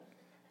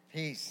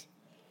Peace.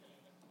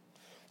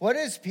 What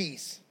is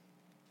peace?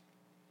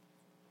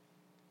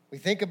 We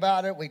think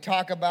about it, we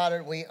talk about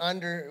it, we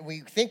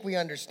think we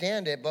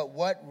understand it, but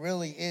what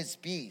really is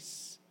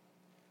peace?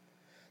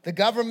 The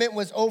government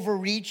was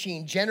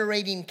overreaching,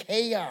 generating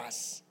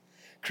chaos,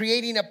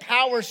 creating a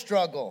power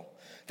struggle.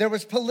 There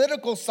was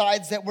political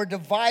sides that were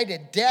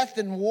divided. Death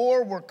and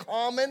war were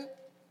common.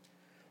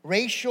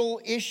 Racial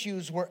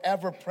issues were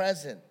ever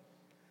present.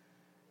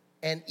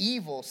 And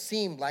evil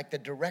seemed like the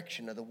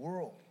direction of the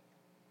world.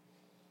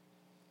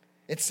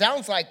 It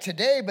sounds like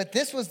today, but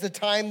this was the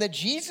time that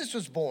Jesus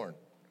was born.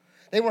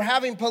 They were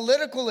having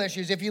political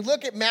issues. If you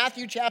look at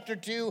Matthew chapter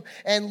 2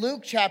 and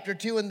Luke chapter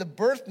 2 and the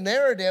birth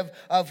narrative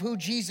of who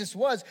Jesus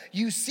was,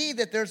 you see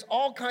that there's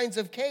all kinds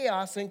of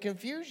chaos and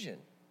confusion.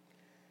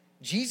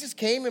 Jesus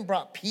came and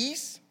brought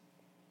peace.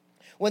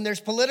 When there's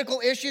political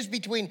issues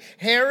between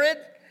Herod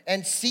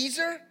and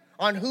Caesar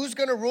on who's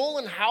going to rule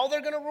and how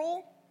they're going to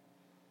rule,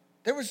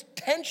 there was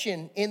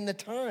tension in the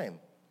time.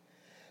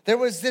 There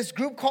was this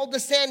group called the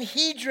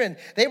Sanhedrin.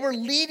 They were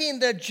leading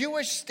the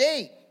Jewish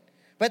state,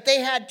 but they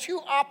had two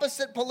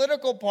opposite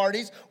political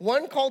parties,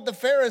 one called the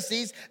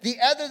Pharisees, the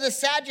other the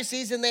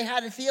Sadducees, and they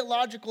had a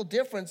theological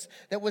difference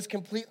that was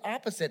complete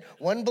opposite.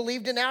 One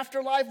believed in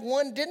afterlife,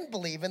 one didn't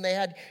believe, and they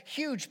had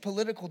huge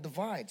political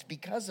divides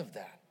because of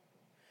that.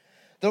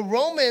 The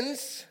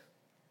Romans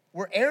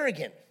were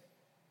arrogant.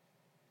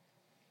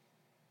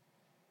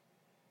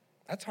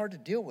 That's hard to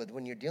deal with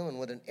when you're dealing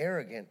with an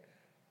arrogant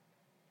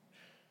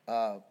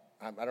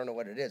I don't know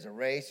what it is, a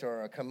race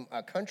or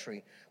a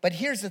country. But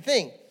here's the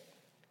thing.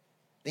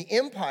 The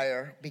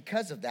empire,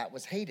 because of that,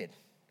 was hated.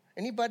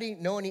 Anybody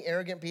know any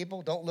arrogant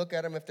people? Don't look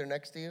at them if they're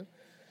next to you.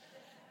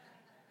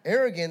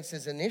 Arrogance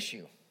is an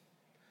issue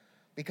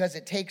because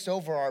it takes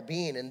over our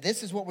being. And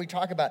this is what we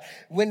talk about.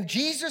 When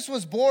Jesus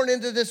was born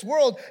into this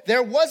world,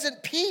 there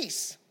wasn't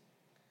peace.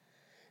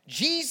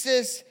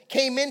 Jesus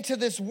came into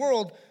this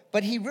world,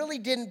 but he really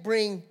didn't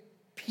bring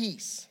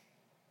peace,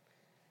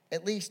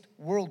 at least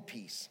world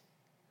peace.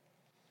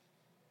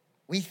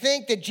 We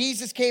think that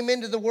Jesus came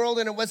into the world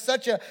and it was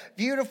such a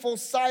beautiful,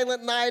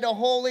 silent night, a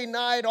holy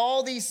night,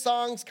 all these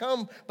songs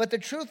come. But the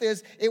truth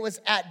is, it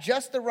was at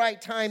just the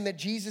right time that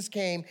Jesus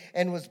came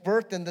and was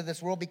birthed into this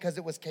world because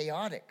it was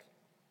chaotic.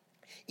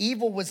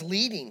 Evil was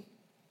leading.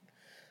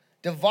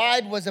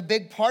 Divide was a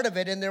big part of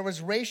it, and there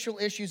was racial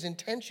issues and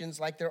tensions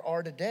like there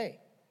are today.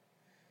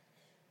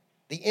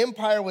 The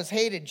empire was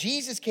hated.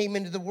 Jesus came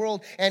into the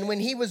world, and when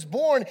he was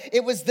born,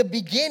 it was the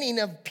beginning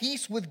of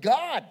peace with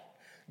God.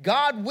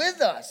 God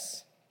with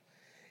us.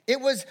 It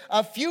was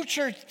a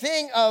future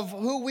thing of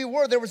who we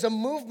were. There was a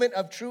movement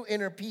of true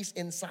inner peace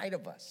inside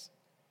of us.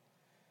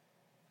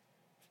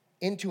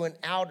 Into an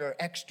outer,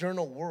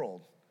 external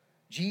world,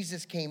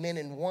 Jesus came in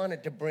and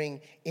wanted to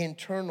bring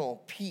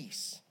internal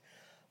peace.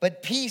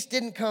 But peace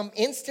didn't come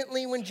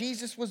instantly when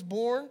Jesus was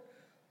born,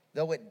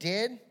 though it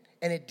did,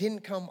 and it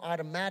didn't come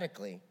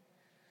automatically.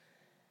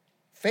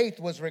 Faith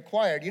was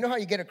required. You know how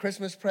you get a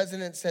Christmas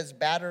present that says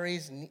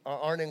batteries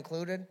aren't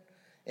included?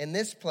 In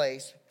this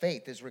place,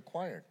 faith is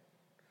required.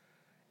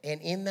 And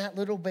in that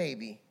little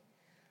baby,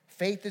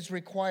 faith is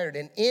required.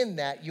 And in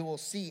that, you will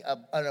see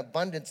an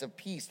abundance of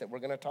peace that we're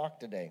going to talk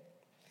today.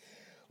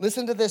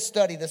 Listen to this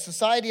study. The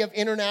Society of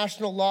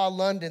International Law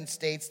London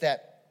states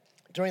that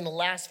during the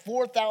last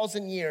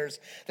 4,000 years,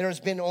 there has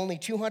been only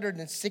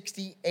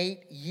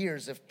 268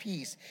 years of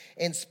peace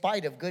in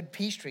spite of good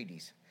peace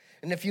treaties.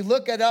 And if you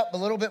look it up a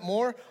little bit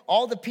more,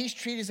 all the peace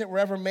treaties that were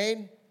ever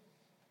made,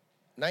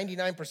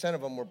 99%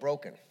 of them were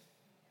broken.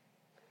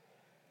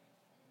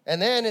 And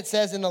then it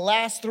says in the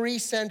last 3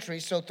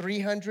 centuries, so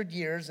 300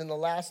 years, in the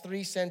last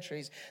 3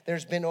 centuries,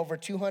 there's been over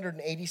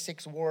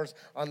 286 wars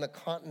on the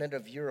continent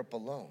of Europe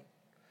alone.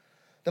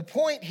 The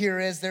point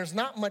here is there's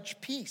not much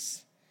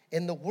peace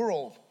in the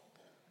world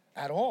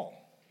at all.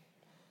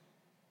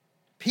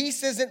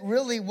 Peace isn't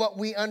really what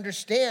we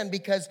understand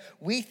because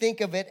we think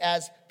of it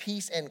as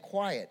peace and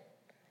quiet,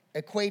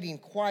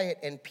 equating quiet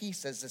and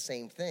peace as the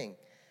same thing.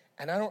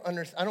 And I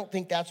don't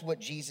think that's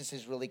what Jesus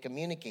is really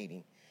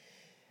communicating.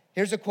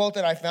 Here's a quote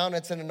that I found.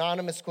 It's an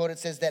anonymous quote. It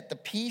says that the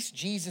peace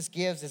Jesus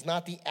gives is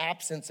not the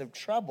absence of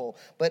trouble,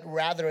 but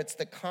rather it's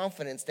the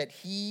confidence that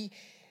he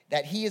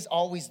is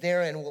always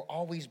there and will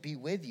always be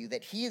with you,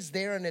 that he is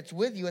there and it's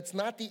with you. It's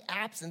not the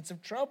absence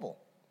of trouble.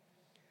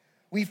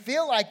 We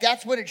feel like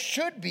that's what it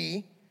should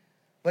be,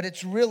 but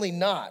it's really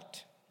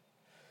not.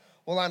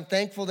 Well, I'm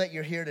thankful that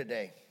you're here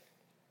today.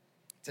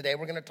 Today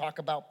we're going to talk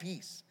about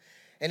peace.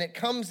 And it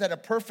comes at a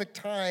perfect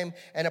time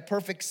and a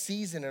perfect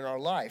season in our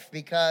life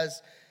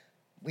because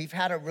we've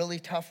had a really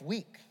tough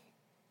week.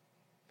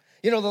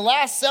 You know, the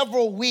last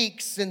several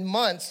weeks and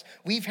months,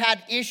 we've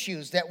had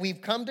issues that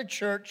we've come to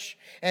church,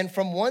 and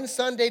from one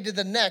Sunday to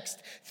the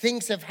next,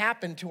 things have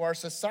happened to our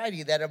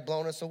society that have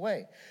blown us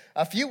away.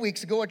 A few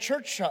weeks ago, a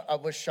church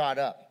was shot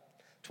up.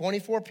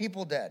 24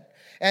 people dead.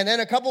 And then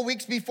a couple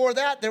weeks before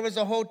that, there was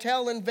a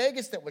hotel in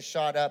Vegas that was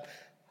shot up.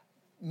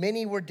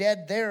 Many were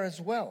dead there as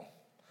well.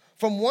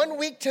 From one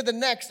week to the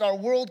next, our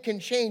world can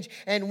change,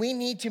 and we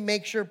need to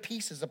make sure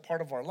peace is a part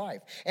of our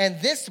life. And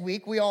this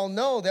week, we all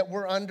know that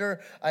we're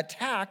under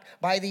attack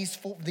by these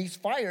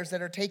fires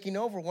that are taking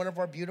over one of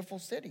our beautiful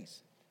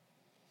cities.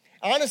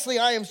 Honestly,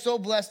 I am so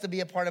blessed to be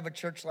a part of a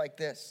church like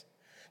this,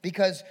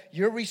 because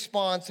your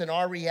response and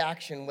our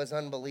reaction was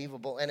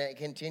unbelievable, and it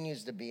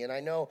continues to be. And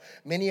I know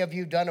many of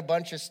you have done a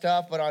bunch of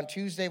stuff, but on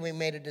Tuesday we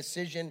made a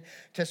decision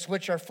to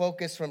switch our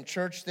focus from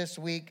church this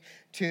week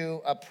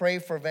to a Pray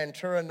for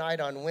Ventura night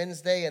on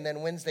Wednesday. And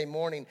then Wednesday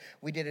morning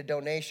we did a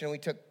donation. We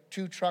took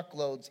 2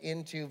 truckloads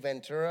into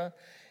Ventura,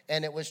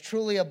 and it was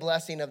truly a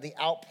blessing of the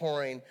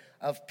outpouring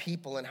of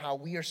people and how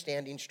we are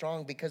standing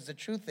strong, because the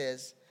truth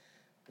is,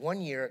 one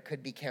year it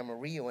could be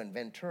Camarillo and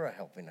Ventura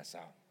helping us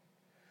out.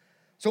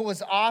 So it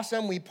was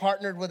awesome. We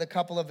partnered with a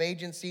couple of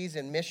agencies,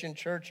 and Mission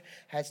Church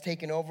has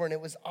taken over, and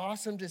it was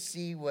awesome to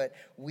see what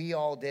we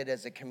all did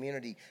as a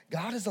community.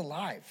 God is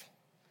alive.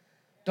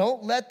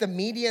 Don't let the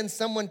media and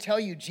someone tell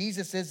you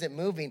Jesus isn't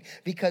moving,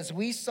 because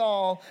we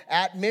saw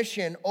at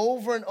Mission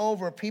over and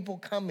over people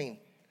coming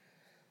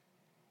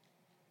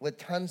with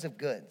tons of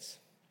goods.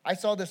 I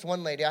saw this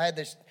one lady. I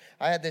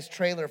had this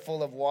trailer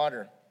full of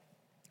water.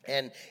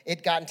 And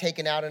it gotten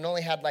taken out and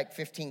only had like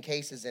 15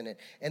 cases in it.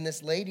 And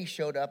this lady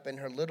showed up in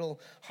her little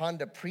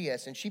Honda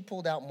Prius, and she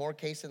pulled out more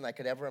cases than I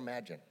could ever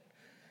imagine.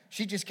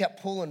 She just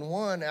kept pulling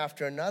one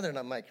after another, and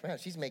I'm like, man,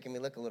 she's making me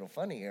look a little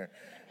funny here.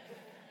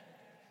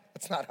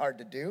 It's not hard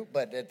to do,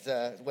 but it's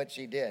what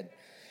she did.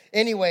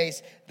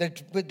 Anyways,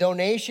 the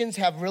donations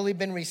have really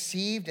been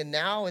received, and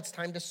now it's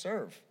time to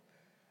serve.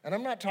 And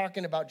I'm not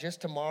talking about just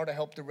tomorrow to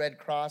help the Red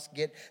Cross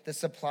get the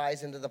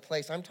supplies into the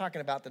place. I'm talking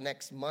about the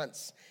next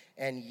months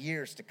and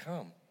years to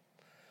come.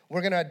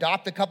 We're going to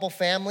adopt a couple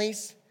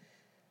families.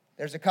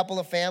 There's a couple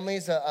of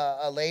families,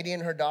 a lady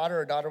and her daughter.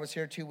 Her daughter was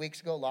here 2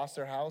 weeks ago, lost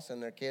their house,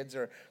 and their kids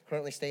are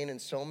currently staying in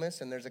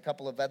Somas. And there's a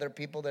couple of other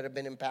people that have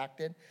been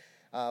impacted.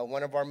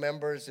 One of our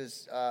members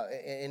is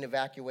in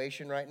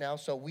evacuation right now.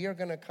 So we are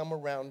going to come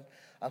around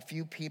a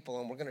few people,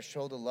 and we're going to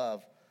show the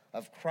love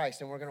of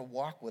Christ, and we're going to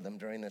walk with them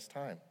during this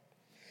time.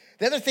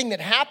 The other thing that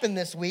happened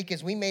this week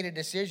is we made a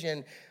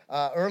decision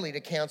early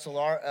to cancel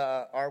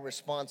our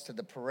response to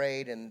the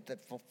parade, and that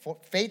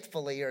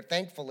faithfully or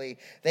thankfully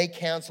they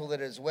canceled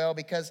it as well,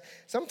 because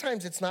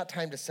sometimes it's not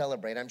time to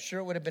celebrate. I'm sure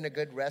it would have been a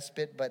good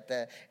respite, but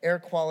the air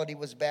quality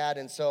was bad,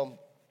 and so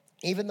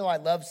even though I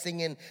love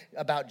singing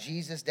about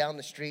Jesus down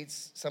the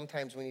streets,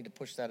 sometimes we need to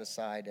push that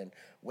aside and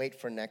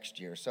wait for next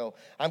year. So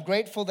I'm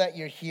grateful that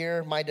you're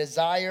here. My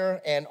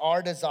desire and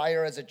our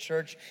desire as a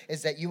church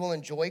is that you will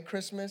enjoy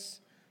Christmas,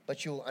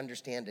 but you will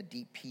understand a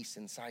deep peace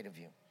inside of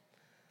you.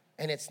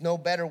 And it's no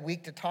better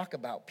week to talk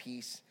about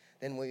peace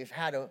than we've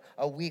had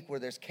a week where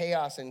there's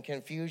chaos and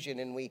confusion,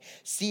 and we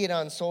see it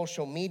on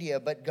social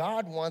media. But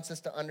God wants us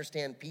to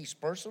understand peace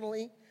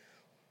personally,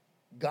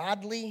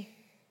 godly,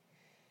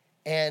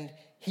 and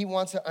he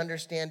wants to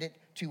understand it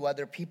to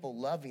other people,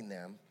 loving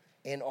them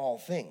in all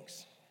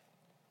things.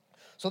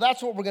 So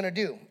that's what we're going to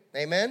do.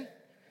 Amen?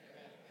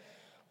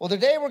 Well,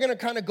 today we're going to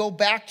kind of go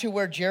back to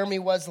where Jeremy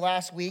was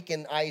last week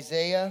in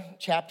Isaiah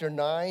chapter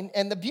 9.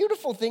 And the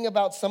beautiful thing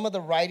about some of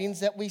the writings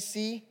that we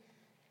see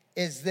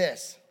is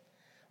this.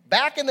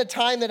 Back in the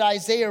time that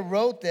Isaiah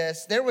wrote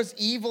this, there was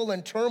evil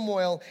and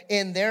turmoil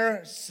in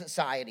their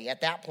society at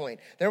that point.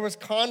 There was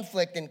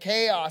conflict and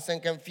chaos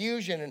and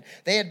confusion, and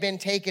they had been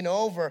taken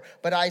over.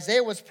 But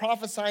Isaiah was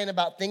prophesying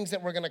about things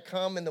that were going to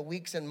come in the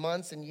weeks and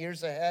months and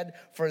years ahead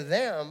for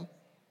them.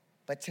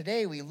 But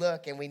today we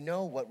look and we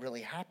know what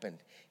really happened.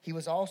 He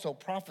was also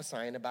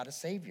prophesying about a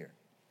Savior,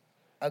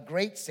 a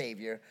great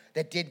Savior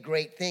that did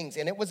great things.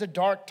 And it was a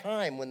dark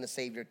time when the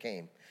Savior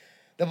came.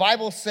 The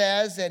Bible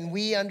says, and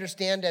we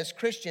understand as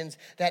Christians,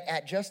 that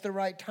at just the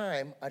right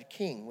time, a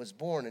king was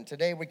born. And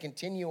today we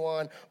continue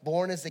on,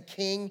 born as a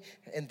king.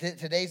 And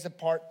today's the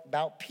part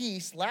about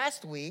peace.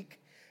 Last week,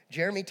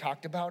 Jeremy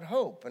talked about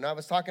hope. And I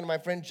was talking to my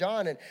friend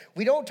John, and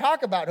we don't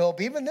talk about hope.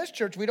 Even this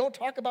church, we don't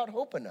talk about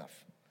hope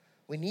enough.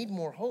 We need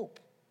more hope.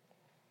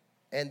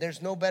 And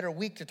there's no better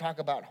week to talk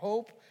about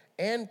hope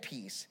and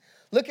peace.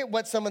 Look at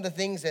what some of the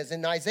things is.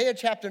 In Isaiah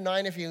chapter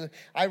 9,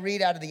 I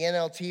read out of the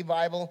NLT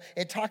Bible,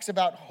 it talks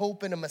about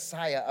hope in a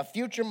Messiah, a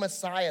future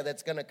Messiah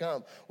that's going to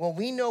come. Well,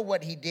 we know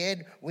what he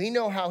did. We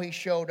know how he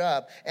showed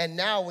up. And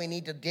now we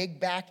need to dig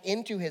back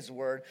into his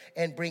word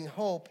and bring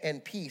hope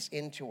and peace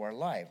into our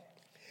life.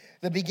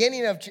 The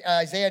beginning of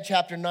Isaiah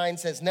chapter 9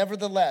 says,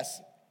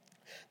 "Nevertheless,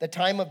 the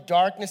time of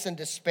darkness and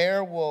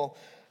despair will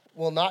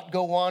not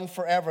go on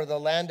forever. The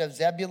land of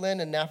Zebulun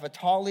and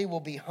Naphtali will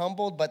be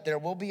humbled, but there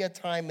will be a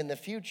time in the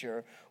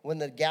future when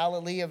the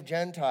Galilee of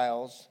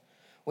Gentiles,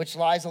 which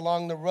lies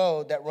along the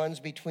road that runs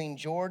between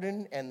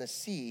Jordan and the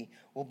sea,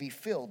 will be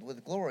filled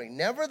with glory."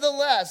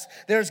 Nevertheless,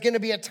 there's going to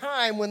be a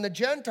time when the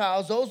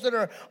Gentiles, those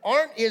that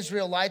aren't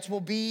Israelites,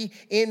 will be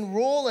in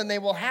rule, and they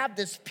will have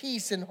this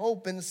peace and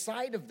hope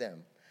inside of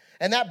them.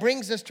 And that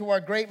brings us to our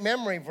great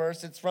memory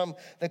verse. It's from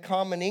the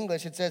Common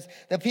English. It says,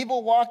 "The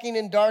people walking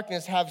in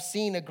darkness have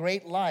seen a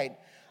great light.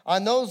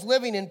 On those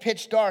living in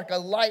pitch dark, a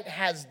light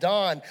has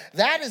dawned."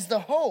 That is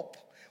the hope.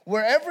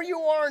 Wherever you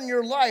are in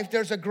your life,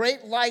 there's a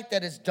great light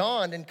that has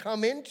dawned and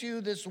come into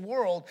this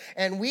world,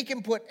 and we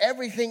can put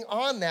everything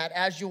on that,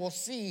 as you will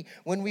see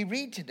when we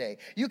read today.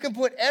 You can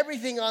put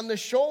everything on the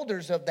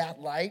shoulders of that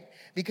light,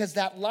 because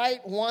that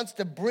light wants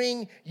to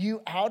bring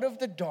you out of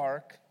the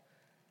dark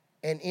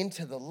and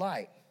into the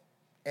light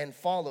and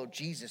follow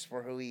Jesus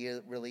for who he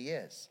really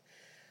is.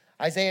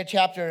 Isaiah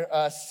chapter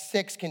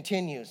 6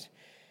 continues.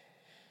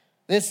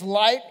 This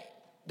light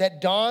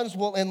that dawns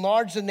will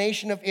enlarge the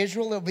nation of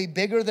Israel. It will be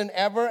bigger than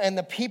ever, and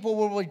the people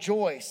will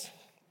rejoice.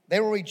 They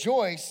will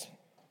rejoice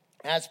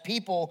as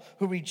people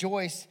who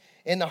rejoice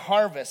in the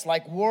harvest,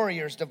 like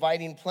warriors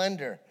dividing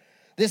plunder.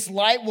 This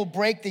light will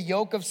break the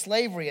yoke of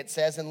slavery, it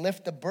says, and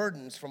lift the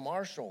burdens from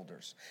our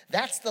shoulders.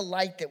 That's the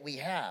light that we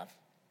have.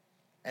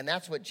 And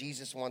that's what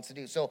Jesus wants to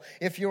do. So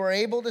if you are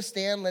able to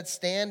stand, let's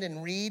stand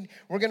and read.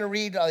 We're going to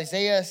read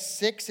Isaiah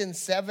 6 and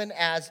 7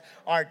 as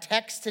our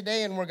text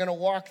today, and we're going to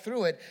walk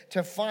through it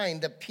to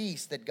find the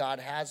peace that God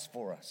has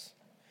for us.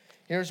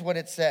 Here's what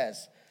it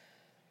says.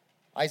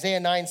 Isaiah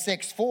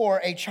 9:6,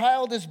 for a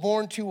child is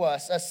born to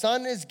us, a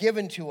son is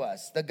given to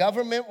us. The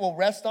government will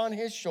rest on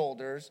his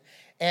shoulders,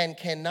 and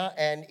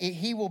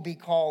he will be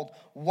called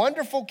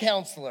Wonderful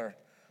Counselor,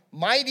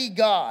 Mighty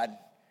God,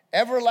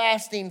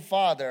 Everlasting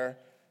Father.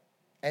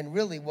 And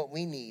really what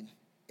we need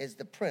is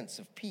the Prince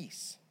of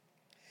Peace.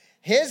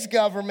 His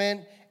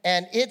government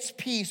and its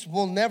peace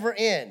will never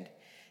end.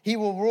 He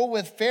will rule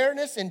with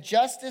fairness and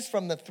justice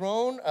from the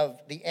throne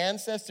of the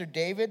ancestor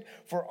David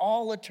for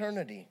all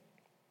eternity.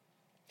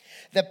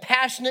 The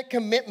passionate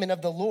commitment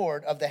of the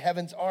Lord of the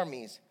heavens'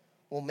 armies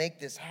will make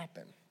this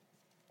happen.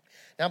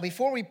 Now,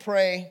 before we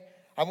pray,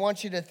 I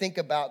want you to think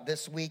about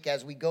this week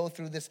as we go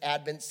through this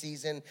Advent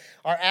season.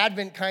 Our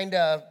Advent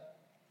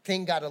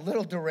thing got a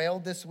little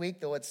derailed this week,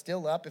 though it's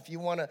still up. If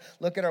you want to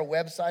look at our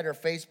website or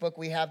Facebook,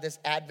 we have this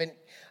Advent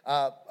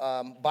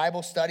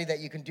Bible study that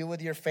you can do with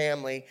your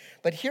family.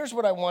 But here's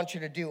what I want you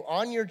to do.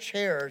 On your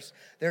chairs,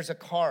 there's a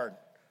card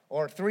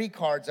or 3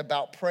 cards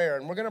about prayer.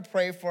 And we're going to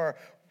pray for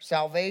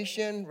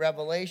salvation,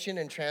 revelation,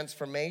 and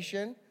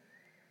transformation.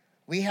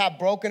 We have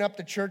broken up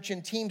the church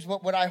in teams.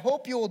 But what I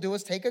hope you will do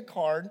is take a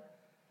card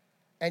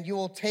and you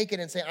will take it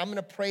and say, I'm going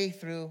to pray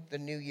through the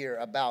new year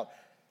about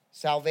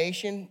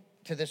salvation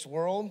to this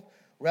world.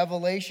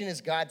 Revelation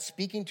is God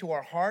speaking to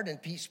our heart and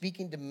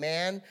speaking to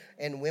man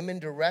and women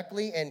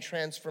directly. And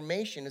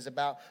transformation is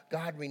about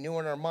God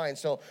renewing our minds.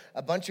 So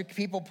a bunch of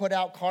people put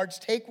out cards.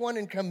 Take one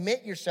and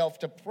commit yourself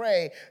to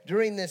pray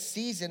during this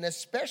season,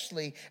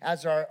 especially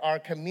as our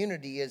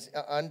community is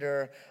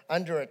under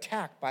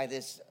attack by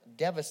this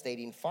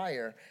devastating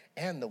fire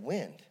and the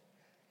wind.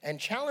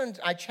 And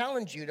I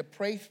challenge you to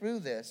pray through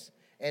this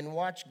and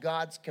watch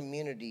God's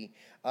community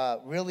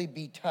really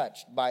be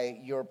touched by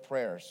your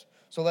prayers.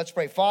 So let's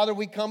pray. Father,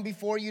 we come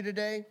before you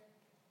today,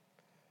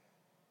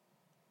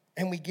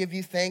 and we give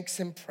you thanks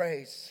and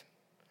praise.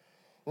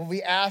 Well,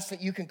 we ask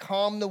that you can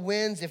calm the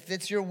winds. If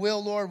it's your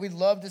will, Lord, we'd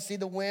love to see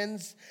the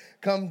winds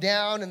come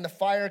down and the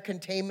fire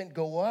containment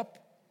go up.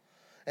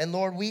 And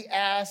Lord, we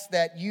ask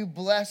that you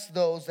bless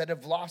those that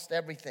have lost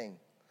everything,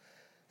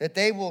 that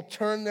they will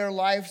turn their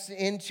lives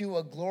into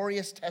a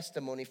glorious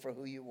testimony for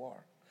who you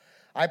are.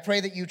 I pray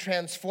that you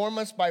transform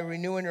us by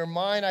renewing our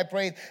mind. I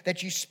pray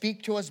that you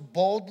speak to us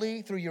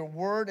boldly through your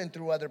word and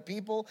through other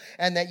people,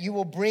 and that you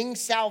will bring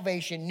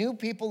salvation, new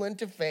people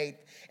into faith,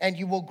 and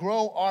you will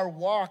grow our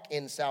walk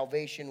in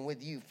salvation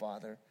with you,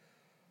 Father.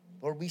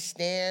 Lord, we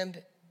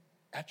stand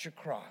at your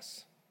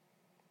cross,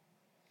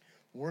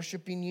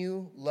 worshiping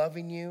you,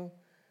 loving you,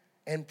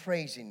 and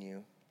praising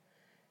you.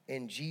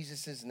 In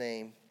Jesus'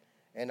 name,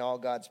 and all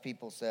God's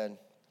people said,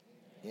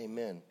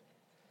 amen.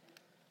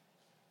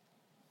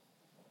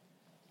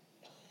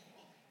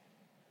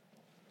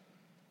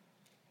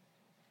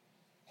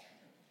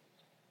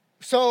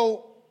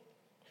 So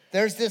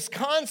there's this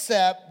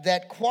concept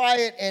that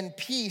quiet and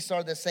peace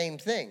are the same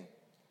thing.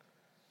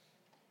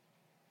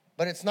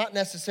 But it's not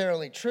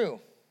necessarily true.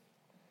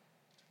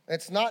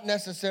 It's not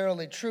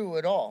necessarily true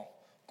at all.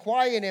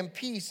 Quiet and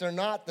peace are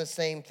not the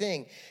same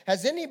thing.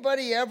 Has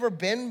anybody ever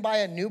been by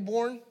a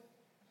newborn?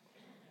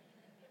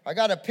 I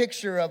got a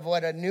picture of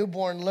what a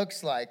newborn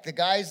looks like. The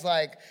guy's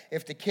like,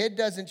 if the kid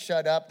doesn't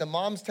shut up, the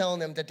mom's telling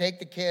him to take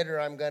the kid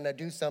or I'm going to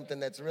do something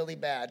that's really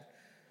bad.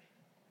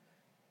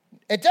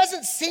 It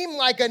doesn't seem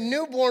like a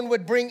newborn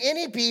would bring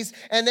any peace,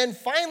 and then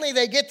finally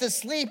they get to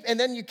sleep, and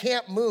then you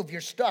can't move.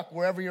 You're stuck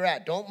wherever you're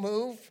at. Don't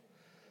move.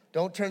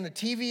 Don't turn the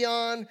TV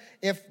on.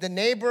 If the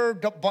neighbor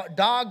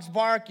dogs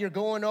bark, you're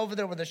going over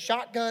there with a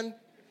shotgun.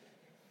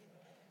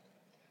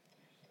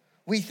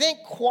 We think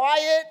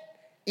quiet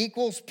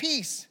equals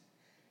peace.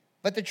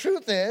 But the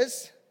truth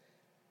is,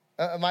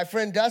 my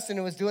friend Dustin,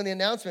 who was doing the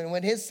announcement,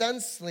 when his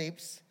son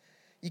sleeps,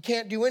 you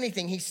can't do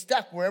anything. He's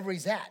stuck wherever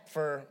he's at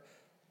for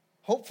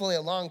hopefully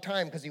a long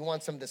time because he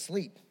wants him to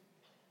sleep.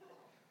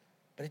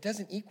 But it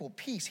doesn't equal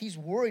peace. He's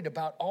worried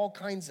about all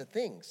kinds of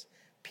things.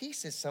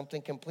 Peace is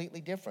something completely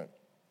different.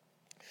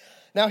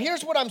 Now,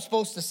 here's what I'm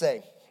supposed to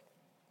say.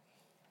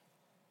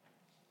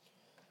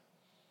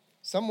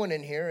 Someone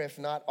in here, if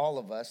not all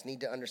of us,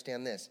 need to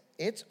understand this.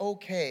 It's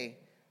okay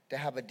to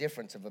have a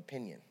difference of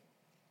opinion.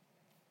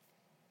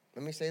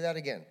 Let me say that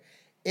again.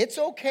 It's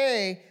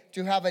okay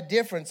to have a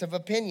difference of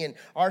opinion.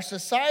 Our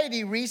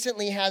society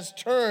recently has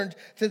turned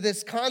to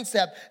this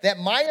concept that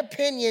my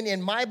opinion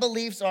and my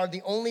beliefs are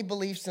the only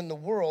beliefs in the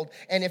world,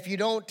 and if you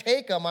don't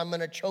take them, I'm going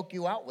to choke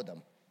you out with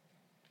them.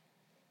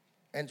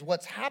 And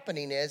what's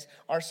happening is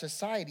our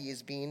society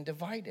is being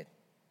divided.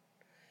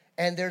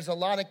 And there's a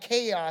lot of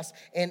chaos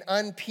and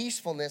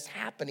unpeacefulness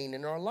happening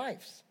in our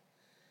lives.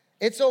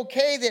 It's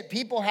okay that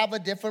people have a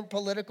different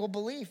political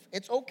belief.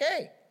 It's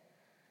okay.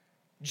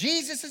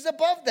 Jesus is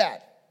above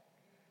that.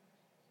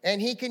 And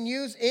he can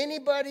use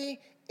anybody,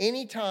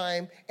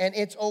 anytime, and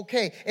it's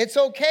okay. It's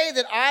okay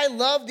that I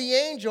love the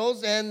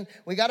Angels, and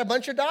we got a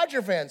bunch of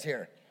Dodger fans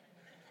here.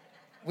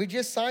 We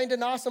just signed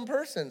an awesome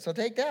person, so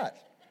take that.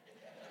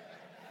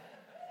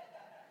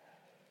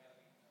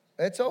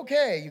 It's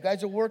okay. You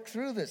guys will work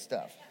through this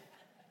stuff.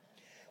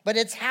 But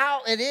it's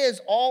how it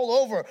is all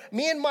over.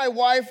 Me and my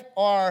wife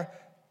are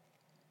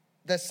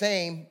the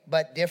same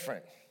but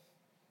different.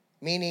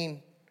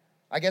 Meaning,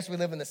 I guess we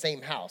live in the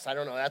same house. I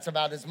don't know. That's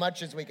about as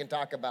much as we can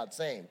talk about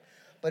same.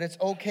 But it's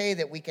okay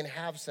that we can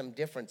have some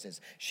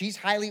differences. She's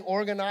highly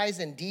organized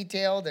and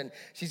detailed, and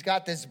she's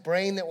got this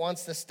brain that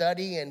wants to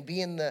study and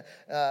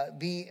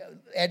be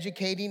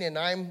educating, and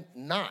I'm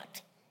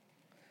not.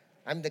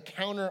 I'm the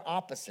counter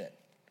opposite.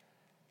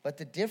 But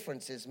the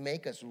differences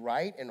make us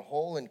right and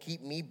whole and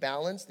keep me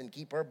balanced and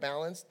keep her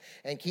balanced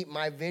and keep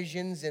my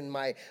visions and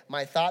my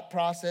thought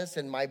process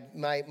and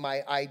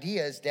my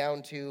ideas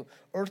down to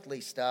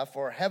earthly stuff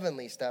or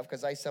heavenly stuff,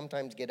 because I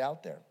sometimes get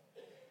out there.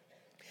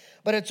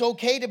 But it's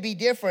okay to be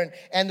different.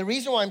 And the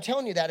reason why I'm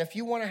telling you that, if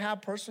you want to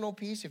have personal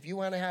peace, if you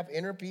want to have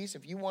inner peace,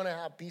 if you want to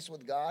have peace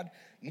with God,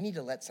 you need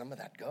to let some of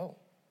that go.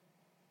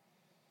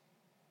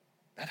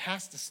 That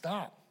has to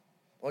stop,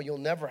 or you'll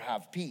never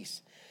have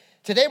peace.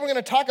 Today we're going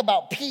to talk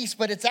about peace,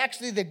 but it's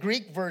actually the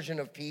Greek version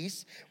of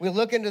peace. We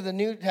look into the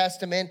New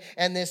Testament,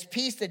 and this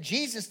peace that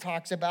Jesus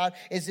talks about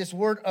is this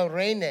word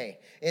eirene.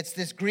 It's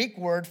this Greek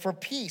word for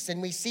peace,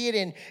 and we see it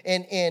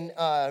in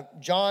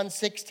John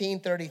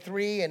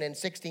 16:33 and in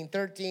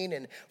 16:13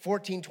 and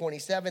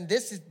 14:27.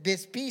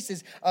 This peace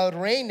is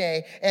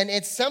eirene, and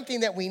it's something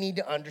that we need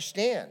to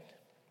understand.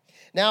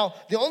 Now,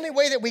 the only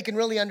way that we can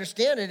really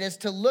understand it is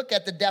to look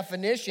at the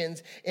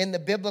definitions in the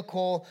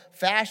biblical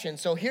fashion.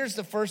 So here's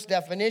the first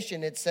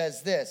definition. It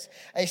says this: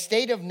 a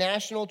state of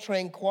national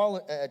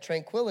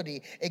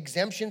tranquility,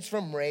 exemptions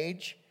from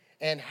rage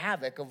and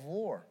havoc of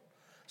war.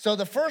 So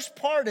the first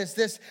part is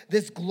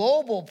this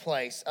global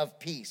place of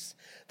peace.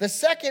 The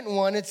second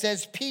one, it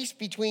says peace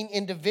between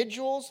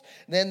individuals.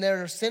 Then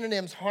there are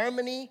synonyms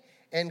harmony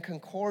and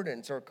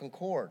concordance or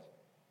concord.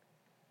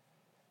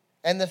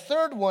 And the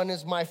third one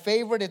is my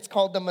favorite. It's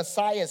called the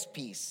Messiah's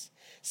peace.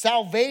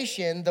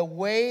 Salvation, the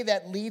way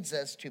that leads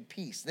us to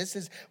peace. This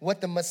is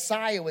what the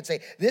Messiah would say.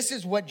 This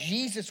is what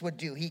Jesus would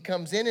do. He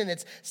comes in and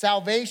it's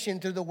salvation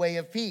through the way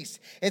of peace.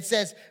 It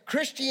says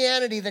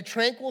Christianity, the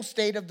tranquil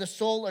state of the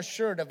soul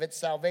assured of its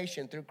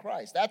salvation through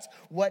Christ. That's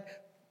what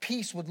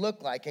peace would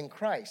look like in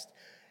Christ.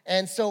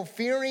 And so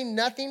fearing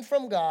nothing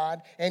from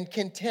God and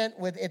content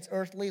with its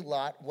earthly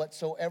lot,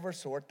 whatsoever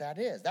sort that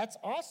is. That's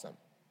awesome.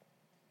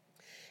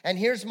 And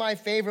here's my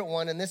favorite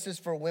one, and this is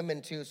for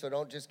women too, so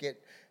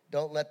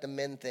don't let the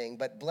men think.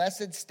 But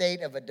blessed state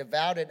of a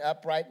devout and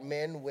upright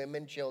men,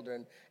 women,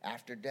 children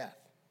after death.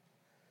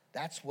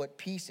 That's what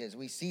peace is.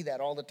 We see that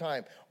all the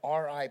time.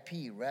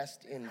 R.I.P.,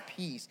 rest in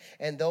peace.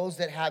 And those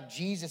that have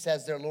Jesus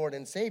as their Lord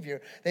and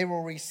Savior, they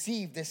will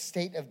receive this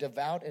state of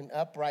devout and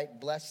upright,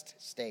 blessed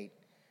state,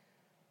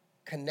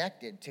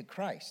 connected to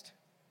Christ,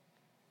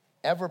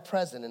 ever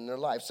present in their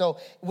life. So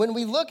when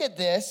we look at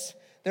this,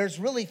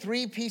 there's really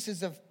three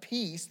pieces of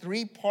peace,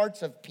 three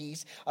parts of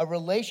peace, a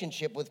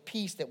relationship with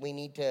peace that we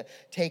need to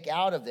take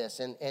out of this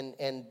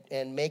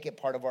and make it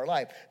part of our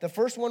life. The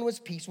first one was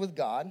peace with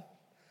God.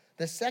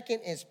 The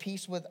second is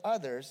peace with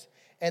others.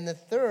 And the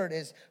third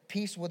is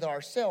peace with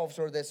ourselves,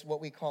 or this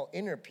what we call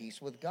inner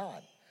peace with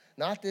God.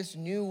 Not this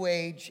new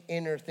age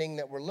inner thing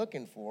that we're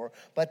looking for,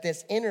 but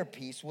this inner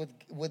peace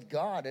with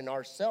God and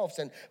ourselves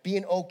and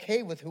being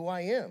okay with who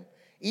I am,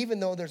 even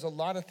though there's a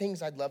lot of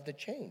things I'd love to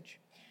change.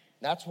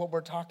 That's what we're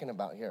talking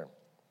about here.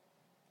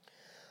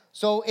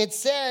 So it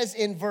says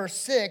in verse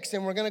 6,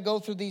 and we're going to go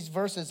through these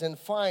verses and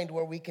find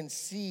where we can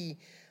see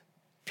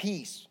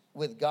peace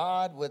with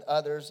God, with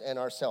others, and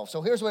ourselves.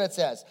 So here's what it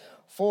says.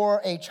 For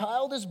a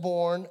child is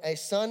born, a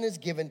son is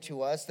given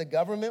to us, the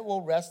government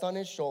will rest on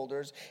his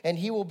shoulders, and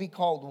he will be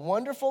called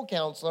Wonderful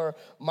Counselor,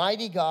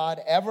 Mighty God,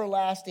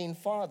 Everlasting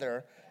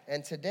Father.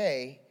 And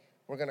today,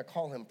 we're going to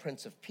call him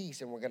Prince of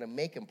Peace, and we're going to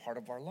make him part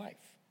of our life.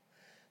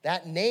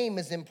 That name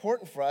is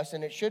important for us,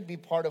 and it should be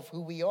part of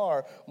who we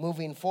are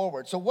moving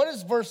forward. So what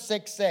does verse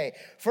 6 say?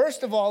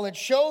 First of all, it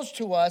shows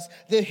to us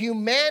the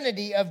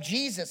humanity of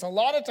Jesus. A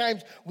lot of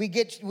times we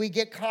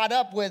get caught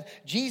up with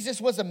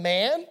Jesus was a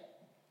man.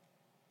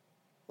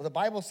 Well, the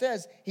Bible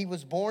says he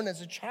was born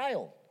as a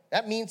child.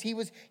 That means he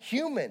was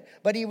human,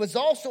 but he was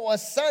also a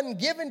son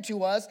given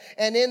to us.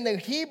 And in the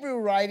Hebrew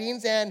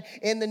writings and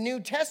in the New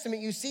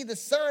Testament, you see the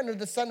son or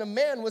the son of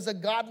man was a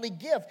godly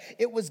gift.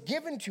 It was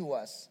given to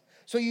us.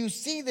 So you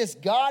see this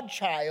God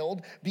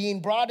child being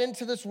brought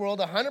into this world,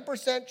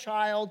 100%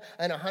 child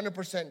and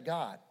 100%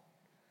 God.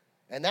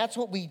 And that's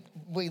what we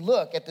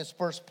look at this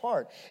first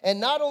part. And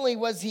not only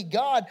was he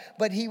God,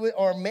 but he was,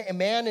 or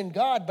man and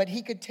God, but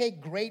he could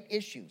take great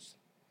issues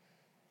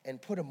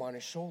and put them on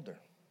his shoulder.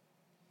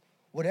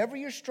 Whatever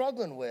you're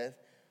struggling with,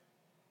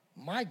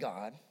 my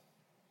God,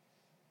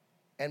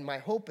 and my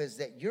hope is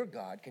that your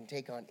God can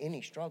take on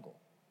any struggle,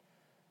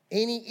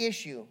 any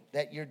issue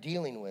that you're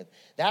dealing with.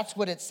 That's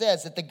what it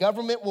says, that the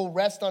government will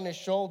rest on his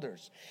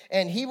shoulders,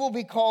 and he will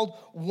be called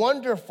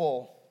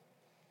Wonderful.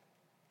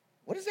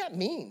 What does that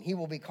mean? He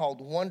will be called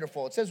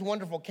Wonderful. It says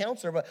Wonderful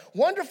Counselor, but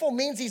wonderful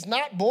means he's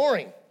not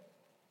boring.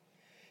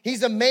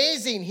 He's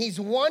amazing. He's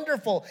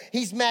wonderful.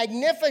 He's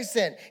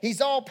magnificent. He's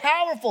all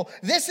powerful.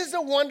 This is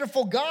a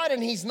wonderful God,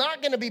 and he's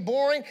not going to be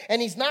boring,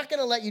 and he's not going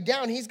to let you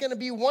down. He's going to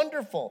be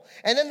wonderful.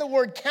 And then the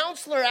word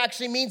counselor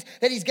actually means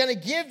that he's going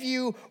to give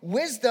you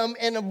wisdom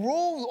and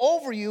rule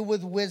over you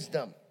with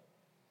wisdom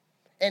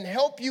and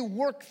help you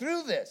work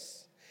through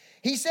this.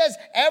 He says,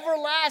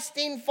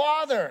 everlasting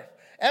Father.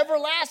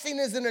 Everlasting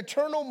is an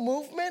eternal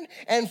movement,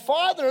 and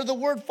Father, the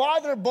word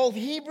Father, both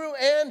Hebrew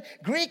and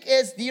Greek,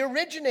 is the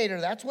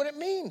originator. That's what it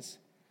means.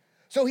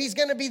 So he's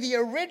going to be the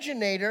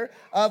originator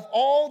of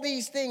all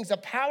these things, a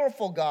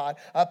powerful God,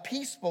 a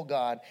peaceful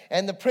God,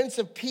 and the Prince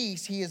of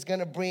Peace. He is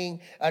going to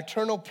bring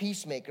eternal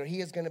peacemaker. He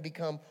is going to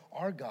become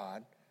our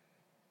God,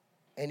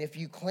 and if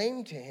you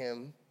cling to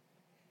him,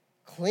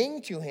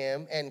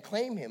 and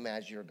claim him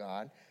as your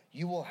God,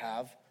 you will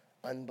have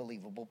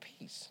unbelievable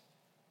peace.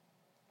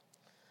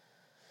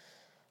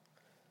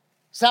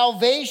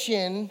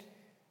 Salvation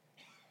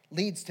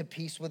leads to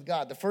peace with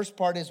God. The first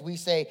part is we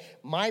say,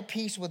 my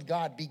peace with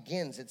God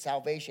begins at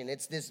salvation.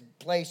 It's this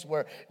place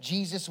where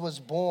Jesus was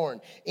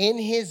born. In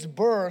his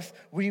birth,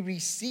 we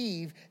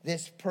receive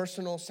this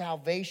personal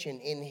salvation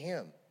in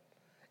him.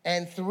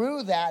 And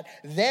through that,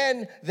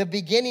 then the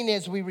beginning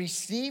is we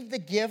receive the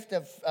gift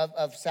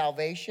of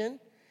salvation.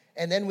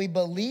 And then we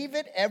believe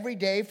it every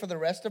day for the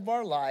rest of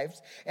our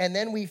lives. And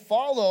then we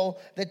follow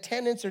the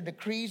tenets or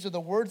decrees or the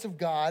words of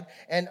God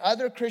and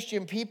other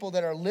Christian people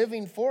that are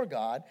living for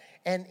God.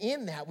 And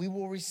in that, we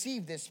will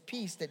receive this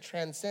peace that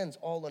transcends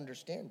all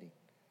understanding.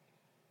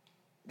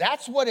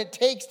 That's what it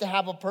takes to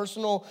have a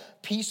personal,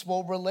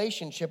 peaceful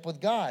relationship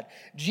with God.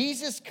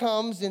 Jesus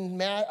comes in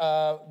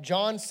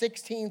John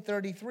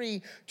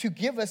 16:33 to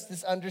give us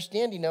this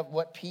understanding of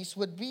what peace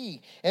would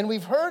be. And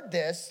we've heard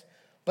this.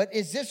 But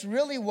is this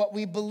really what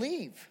we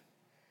believe?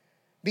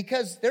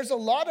 Because there's a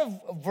lot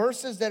of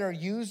verses that are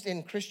used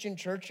in Christian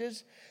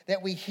churches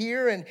that we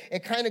hear, and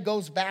it kind of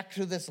goes back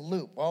to this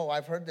loop. Oh,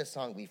 I've heard this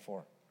song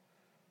before.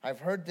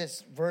 I've heard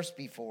this verse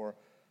before.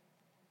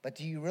 But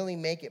do you really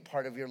make it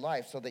part of your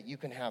life so that you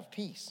can have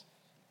peace?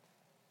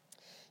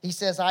 He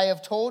says, I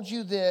have told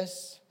you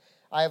this.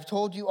 I have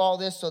told you all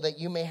this so that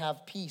you may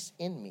have peace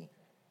in me.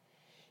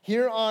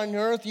 Here on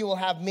earth you will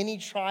have many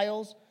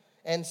trials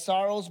and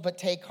sorrows, but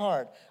take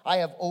heart. I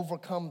have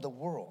overcome the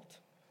world.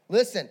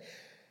 Listen,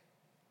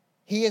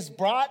 he is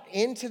brought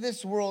into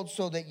this world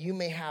so that you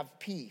may have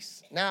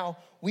peace. Now,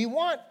 we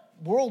want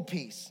world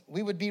peace.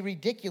 We would be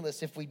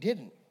ridiculous if we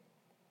didn't.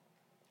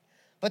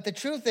 But the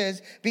truth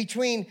is,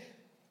 between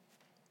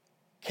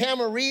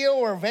Camarillo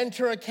or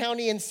Ventura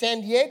County and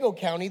San Diego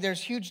County,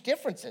 there's huge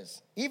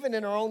differences, even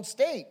in our own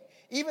state,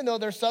 even though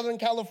they're Southern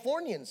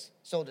Californians,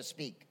 so to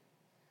speak.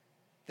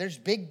 There's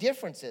big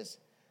differences.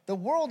 The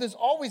world is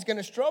always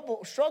going to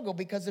struggle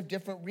because of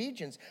different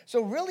regions.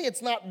 So really,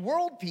 it's not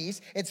world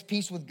peace. It's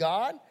peace with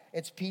God,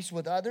 it's peace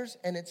with others,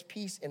 and it's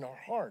peace in our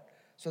heart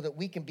so that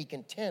we can be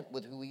content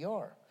with who we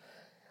are.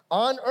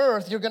 On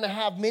earth, you're going to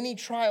have many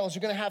trials.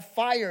 You're going to have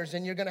fires,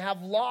 and you're going to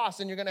have loss,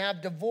 and you're going to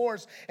have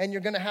divorce, and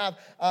you're going to have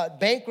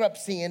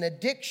bankruptcy and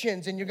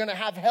addictions, and you're going to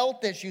have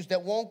health issues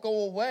that won't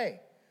go away.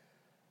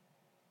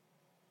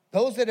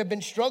 Those that have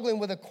been struggling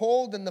with a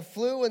cold and the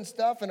flu and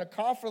stuff and a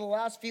cough for the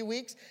last few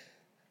weeks,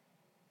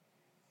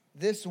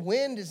 this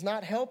wind is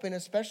not helping,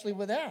 especially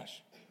with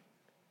ash.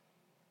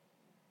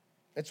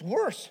 It's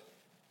worse.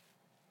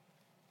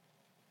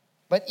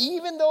 But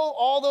even though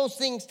all those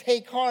things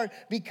take heart,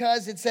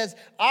 because it says,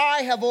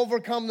 I have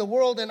overcome the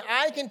world, and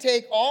I can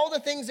take all the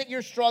things that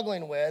you're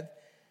struggling with,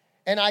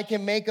 and I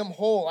can make them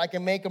whole. I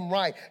can make them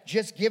right.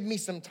 Just give me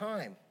some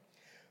time.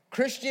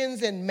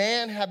 Christians and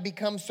man have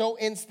become so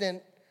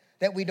instant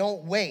that we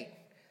don't wait.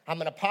 I'm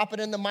going to pop it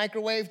in the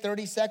microwave,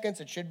 30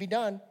 seconds, it should be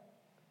done.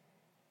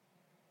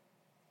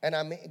 And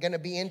I'm going to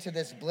be into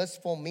this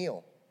blissful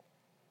meal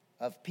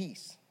of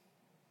peace.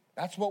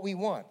 That's what we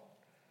want.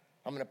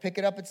 I'm going to pick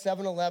it up at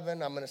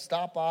 7-Eleven. I'm going to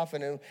stop off,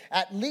 and in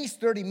at least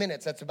 30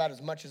 minutes, that's about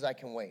as much as I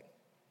can wait.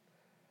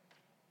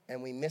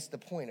 And we miss the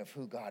point of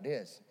who God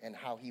is and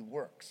how he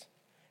works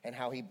and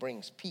how he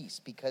brings peace,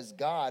 because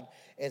God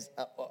is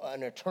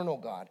an eternal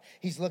God.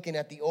 He's looking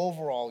at the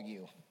overall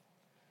you.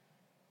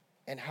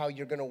 and how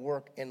you're going to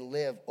work and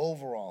live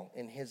overall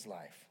in his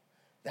life.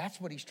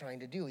 That's what he's trying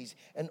to do. He's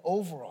an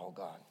overall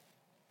God.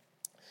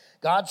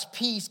 God's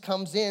peace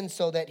comes in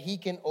so that he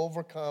can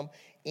overcome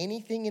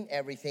anything and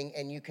everything,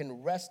 and you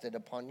can rest it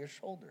upon your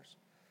shoulders.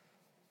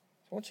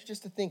 So I want you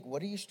just to think,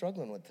 what are you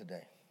struggling with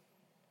today?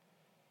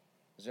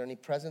 Is there any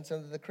presents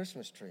under the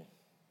Christmas tree?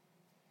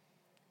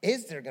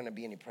 Is there going to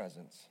be any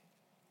presents?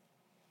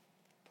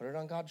 Put it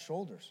on God's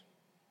shoulders.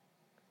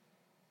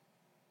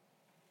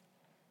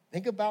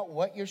 Think about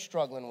what you're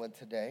struggling with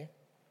today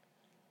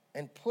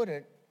and put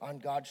it on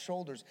God's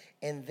shoulders.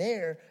 And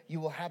there you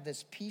will have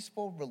this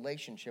peaceful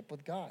relationship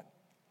with God.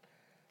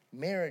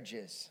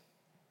 Marriages,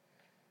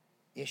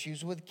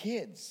 issues with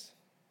kids,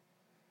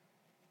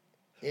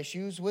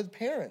 issues with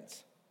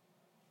parents.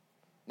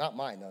 Not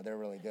mine, though. They're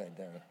really good.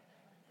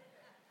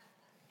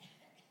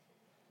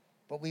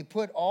 But we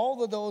put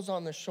all of those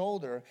on the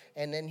shoulder,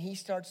 and then he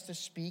starts to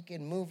speak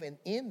and move. And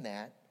in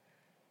that,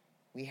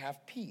 we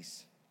have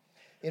peace.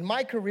 In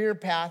my career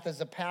path as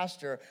a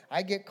pastor,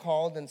 I get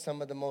called in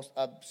some of the most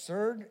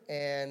absurd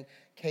and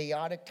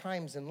chaotic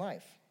times in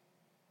life.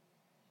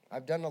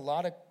 I've done a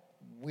lot of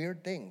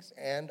weird things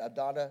and a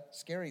lot of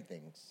scary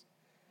things.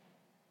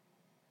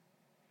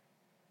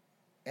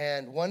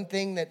 And one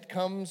thing that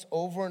comes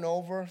over and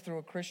over through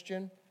a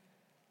Christian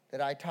that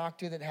I talk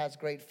to that has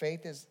great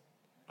faith is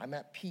I'm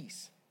at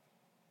peace,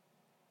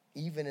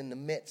 even in the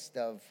midst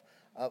of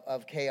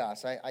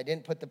chaos. I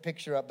didn't put the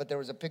picture up, but there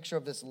was a picture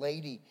of this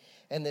lady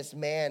and this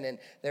man, and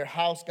their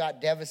house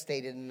got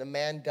devastated, and the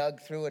man dug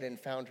through it and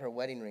found her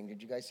wedding ring.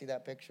 Did you guys see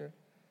that picture?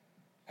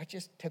 That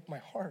just took my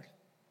heart.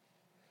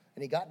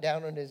 And he got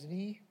down on his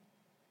knee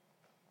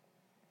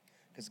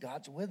because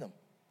God's with him.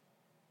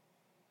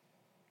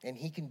 And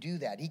he can do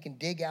that. He can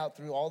dig out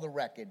through all the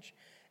wreckage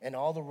and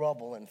all the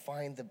rubble and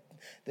find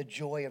the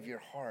joy of your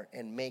heart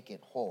and make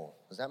it whole.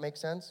 Does that make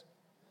sense?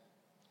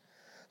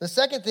 The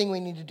second thing we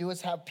need to do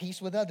is have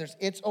peace with others.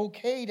 It's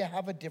okay to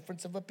have a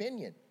difference of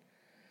opinion.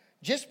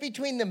 Just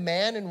between the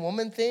man and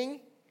woman thing,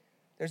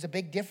 there's a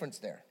big difference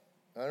there.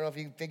 I don't know if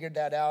you figured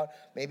that out.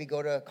 Maybe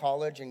go to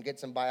college and get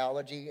some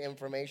biology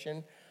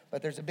information.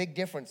 But there's a big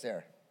difference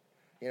there.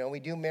 You know, we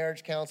do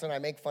marriage counseling. I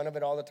make fun of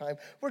it all the time.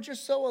 We're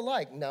just so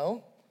alike.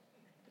 No.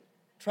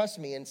 Trust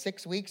me, in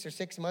 6 weeks or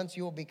 6 months,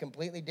 you will be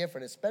completely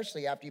different,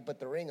 especially after you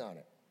put the ring on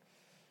it.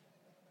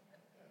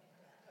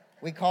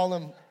 We call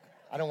them,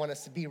 I don't want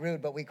to be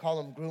rude, but we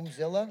call them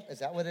groomzilla. Is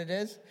that what it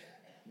is?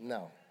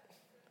 No.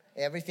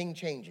 Everything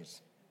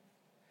changes.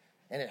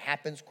 And it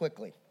happens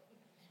quickly.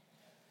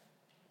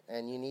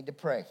 And you need to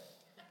pray.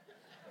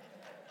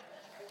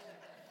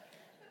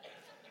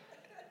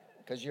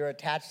 Because you're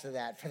attached to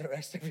that for the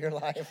rest of your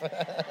life.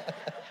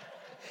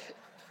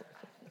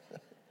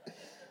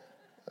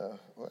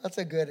 Well, that's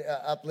a good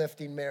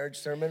uplifting marriage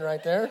sermon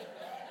right there.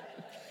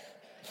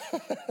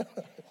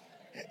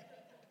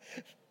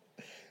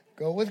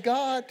 Go with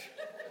God.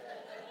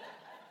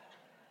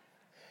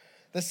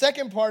 The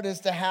second part is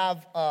to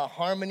have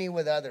harmony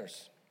with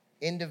others,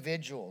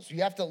 individuals.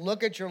 You have to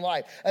look at your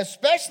life,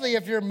 especially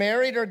if you're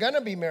married or going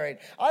to be married.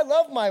 I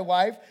love my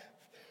wife.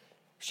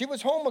 She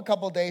was home a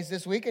couple days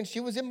this week, and she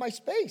was in my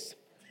space.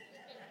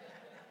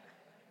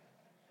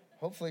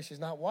 Hopefully she's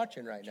not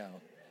watching right now.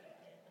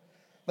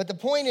 But the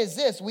point is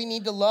this, we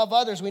need to love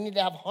others. We need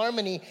to have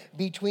harmony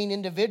between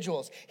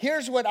individuals.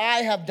 Here's what I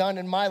have done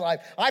in my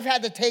life. I've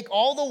had to take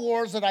all the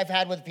wars that I've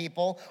had with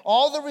people,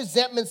 all the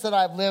resentments that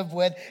I've lived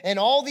with, and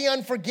all the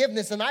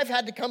unforgiveness, and I've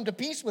had to come to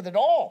peace with it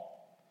all.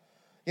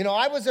 You know,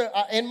 I was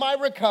in my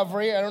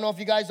recovery. I don't know if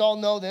you guys all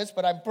know this,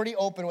 but I'm pretty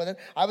open with it.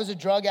 I was a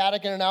drug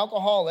addict and an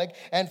alcoholic,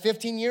 and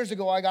 15 years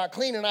ago I got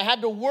clean, and I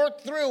had to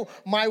work through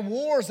my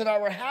wars that I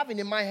were having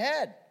in my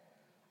head.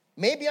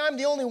 Maybe I'm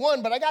the only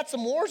one, but I got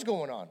some wars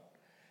going on.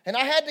 And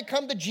I had to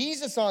come to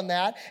Jesus on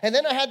that, and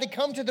then I had to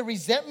come to the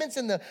resentments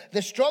and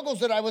the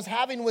struggles that I was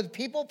having with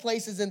people,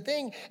 places, and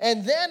things,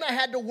 and then I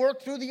had to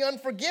work through the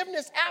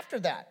unforgiveness after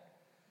that.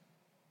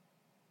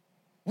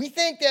 We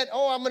think that,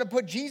 I'm going to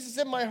put Jesus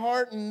in my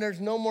heart and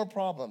there's no more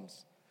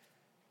problems.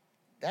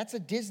 That's a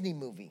Disney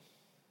movie.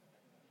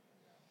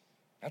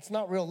 That's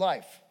not real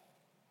life.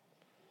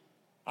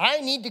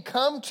 I need to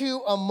come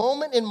to a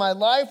moment in my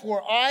life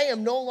where I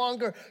am no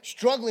longer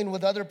struggling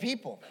with other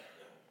people,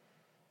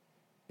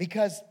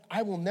 because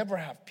I will never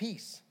have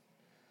peace.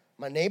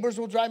 My neighbors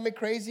will drive me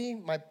crazy.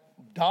 My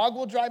dog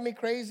will drive me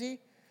crazy.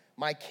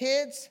 My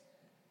kids,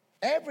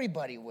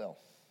 everybody will.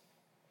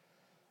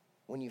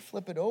 When you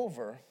flip it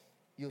over,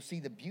 you'll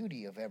see the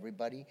beauty of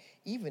everybody,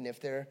 even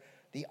if they're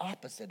the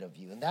opposite of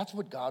you. And that's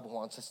what God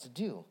wants us to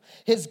do.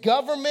 His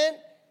government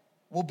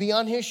will be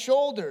on his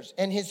shoulders,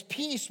 and his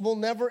peace will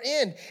never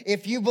end.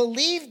 If you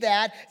believe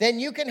that, then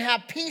you can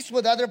have peace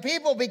with other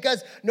people,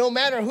 because no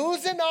matter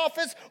who's in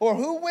office or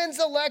who wins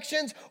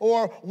elections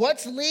or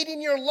what's leading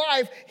your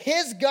life,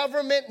 his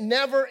government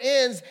never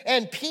ends,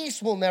 and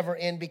peace will never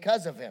end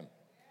because of him.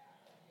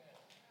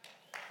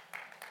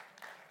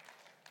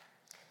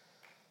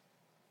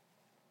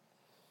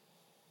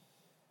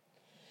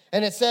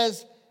 And it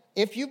says,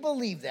 if you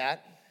believe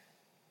that,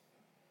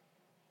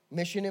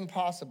 Mission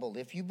impossible,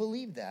 if you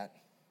believe that.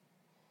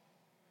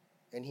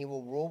 And he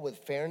will rule with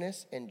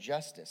fairness and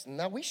justice.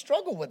 Now, we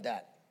struggle with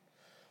that.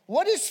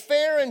 What is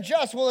fair and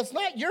just? Well, it's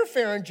not your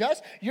fair and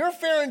just. Your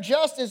fair and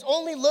just is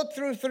only looked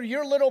through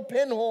your little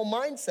pinhole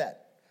mindset.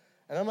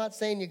 And I'm not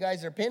saying you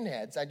guys are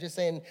pinheads. I'm just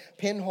saying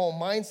pinhole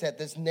mindset,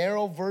 this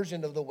narrow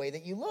version of the way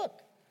that you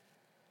look.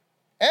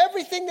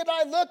 Everything that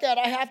I look at,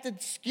 I have to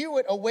skew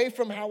it away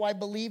from how I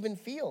believe and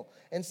feel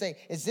and say,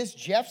 is this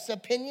Jeff's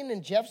opinion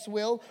and Jeff's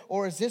will,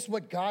 or is this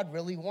what God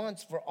really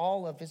wants for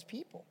all of his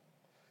people?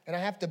 And I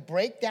have to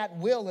break that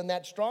will and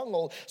that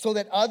stronghold so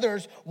that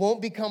others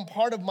won't become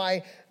part of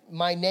my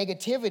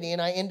negativity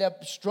and I end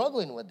up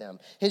struggling with them.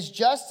 His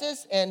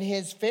justice and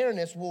his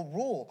fairness will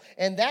rule.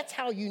 And that's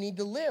how you need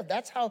to live.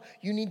 That's how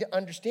you need to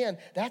understand.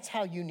 That's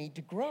how you need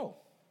to grow,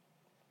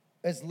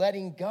 is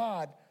letting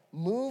God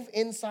move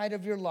inside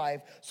of your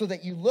life so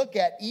that you look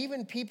at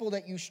even people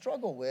that you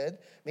struggle with,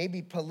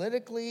 maybe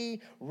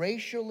politically,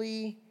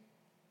 racially,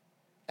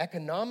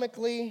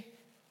 economically,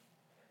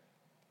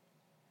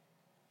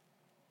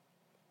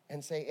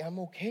 and say, I'm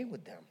okay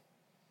with them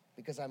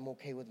because I'm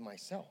okay with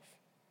myself.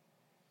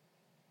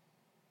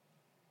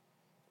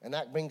 And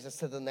that brings us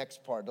to the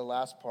next part, the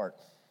last part,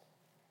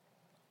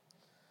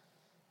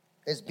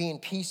 is being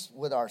peace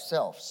with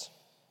ourselves.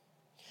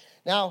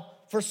 Now,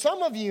 for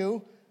some of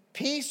you,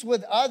 peace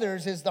with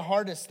others is the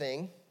hardest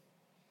thing.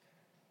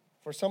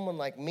 For someone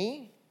like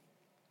me,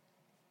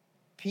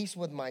 peace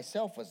with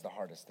myself was the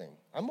hardest thing.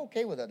 I'm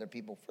okay with other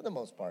people for the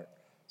most part.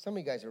 Some of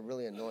you guys are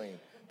really annoying.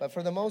 But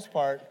for the most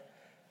part,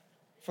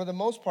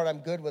 I'm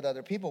good with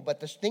other people. But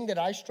the thing that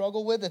I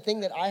struggle with, the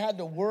thing that I had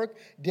to work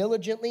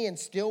diligently and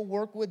still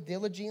work with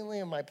diligently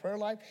in my prayer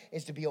life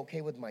is to be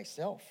okay with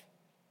myself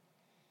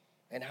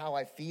and how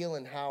I feel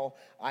and how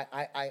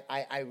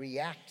I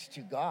react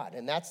to God.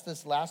 And that's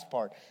this last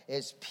part,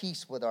 is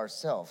peace with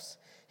ourselves.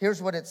 Here's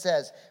what it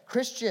says.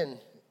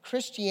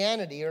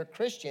 Christianity or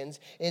Christians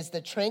is the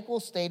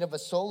tranquil state of a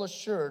soul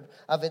assured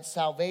of its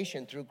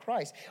salvation through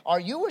Christ. Are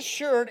you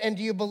assured, and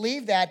do you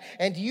believe that?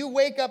 And do you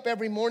wake up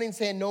every morning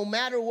saying, no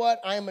matter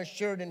what, I am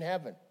assured in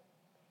heaven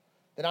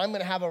that I'm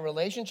going to have a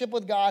relationship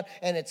with God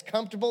and it's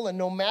comfortable, and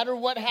no matter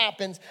what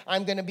happens,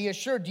 I'm going to be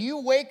assured? Do you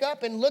wake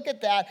up and look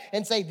at that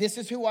and say, this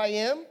is who I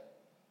am?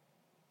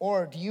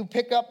 Or do you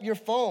pick up your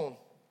phone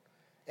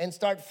and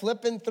start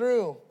flipping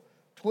through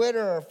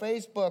Twitter or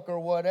Facebook or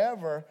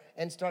whatever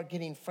and start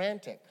getting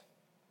frantic?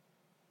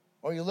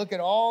 Or you look at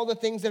all the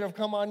things that have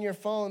come on your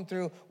phone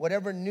through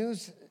whatever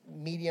news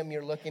medium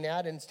you're looking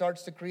at and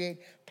starts to create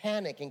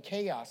panic and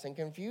chaos and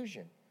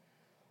confusion.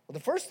 Well, the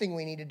first thing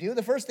I need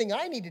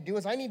to do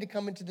is I need to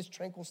come into this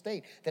tranquil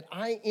state that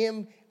I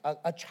am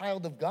a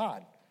child of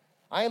God.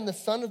 I am the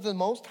son of the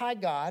Most High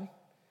God,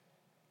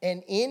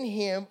 and in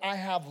him I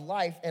have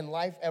life and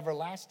life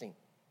everlasting.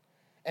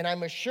 And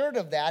I'm assured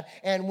of that.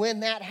 And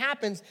when that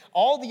happens,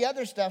 all the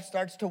other stuff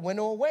starts to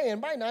winnow away. And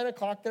by 9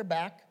 o'clock, they're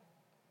back.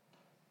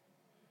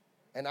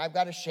 And I've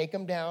got to shake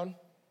them down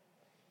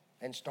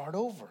and start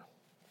over.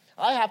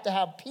 I have to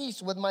have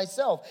peace with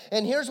myself.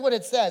 And here's what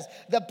it says.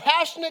 The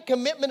passionate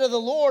commitment of the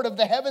Lord of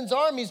the heavens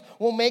armies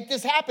will make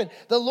this happen.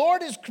 The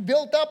Lord has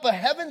built up a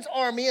heavens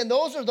army, and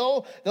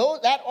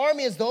that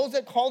army is those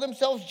that call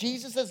themselves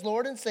Jesus as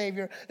Lord and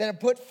Savior, that have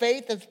put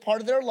faith as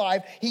part of their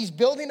life. He's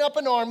building up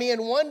an army,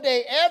 and one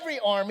day every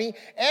army,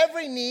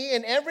 every knee,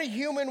 and every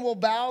human will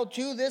bow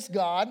to this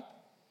God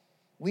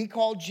we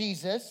call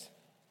Jesus.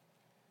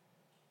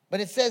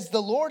 But it says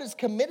the Lord is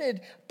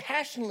committed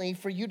passionately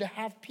for you to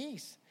have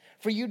peace,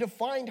 for you to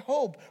find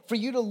hope, for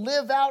you to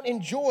live out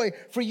in joy,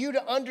 for you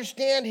to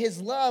understand his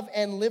love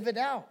and live it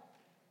out.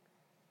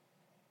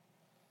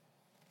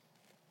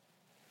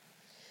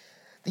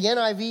 The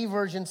NIV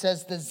version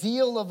says, the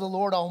zeal of the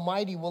Lord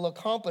Almighty will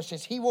accomplish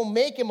this. He will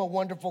make him a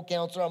wonderful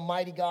counselor, a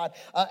mighty God,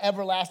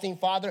 everlasting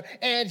Father,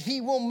 and he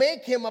will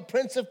make him a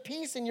prince of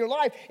peace in your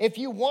life if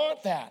you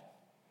want that.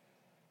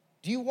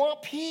 Do you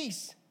want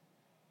peace?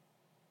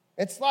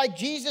 It's like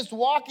Jesus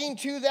walking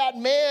to that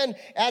man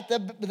at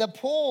the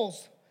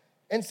pools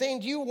and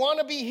saying, do you want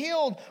to be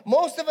healed?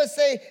 Most of us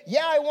say,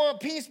 yeah, I want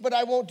peace, but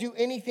I won't do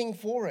anything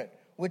for it,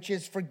 which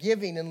is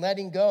forgiving and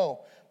letting go,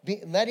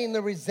 letting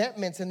the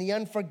resentments and the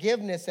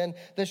unforgiveness and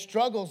the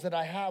struggles that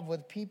I have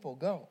with people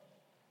go.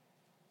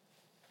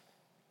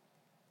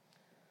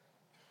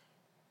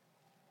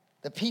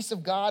 The peace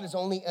of God is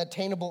only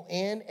attainable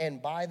in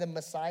and by the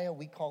Messiah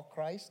we call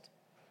Christ.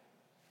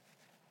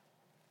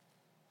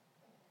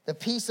 The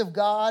peace of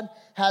God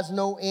has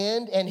no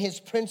end, and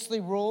his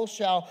princely rule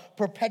shall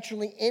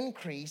perpetually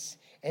increase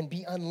and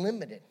be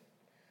unlimited.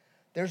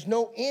 There's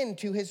no end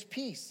to his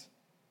peace.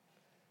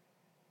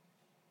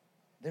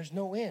 There's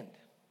no end.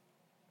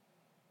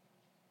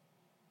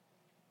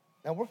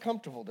 Now, we're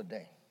comfortable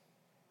today.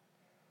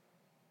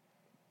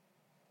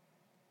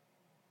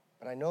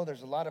 But I know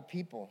there's a lot of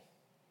people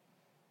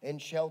in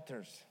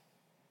shelters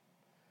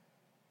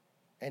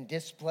and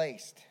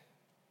displaced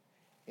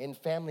in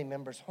family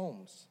members'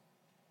 homes.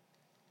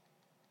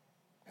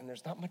 And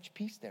there's not much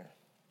peace there.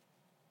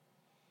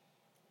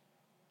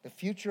 The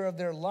future of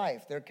their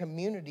life, their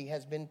community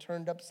has been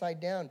turned upside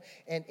down.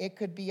 And it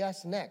could be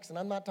us next. And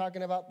I'm not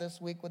talking about this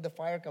week with the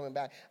fire coming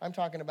back. I'm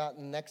talking about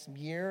next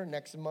year,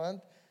 next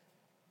month.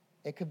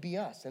 It could be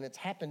us. And it's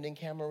happened in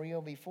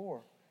Camarillo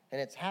before. And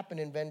it's happened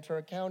in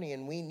Ventura County.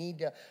 And we need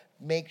to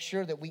make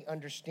sure that we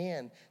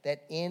understand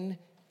that in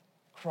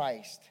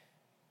Christ,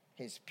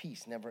 his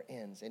peace never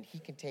ends. And he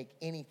can take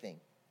anything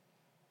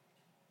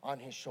on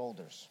his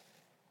shoulders.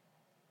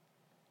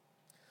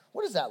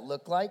 What does that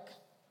look like?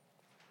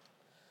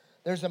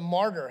 There's a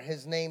martyr.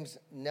 His name's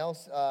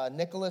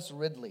Nicholas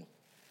Ridley.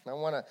 I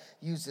want to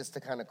use this to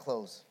kind of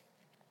close.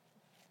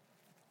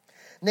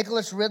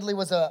 Nicholas Ridley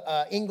was an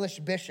English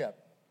bishop,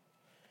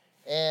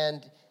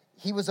 and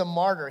he was a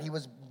martyr. He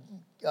was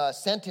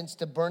sentenced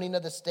to burning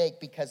of the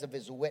stake because of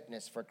his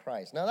witness for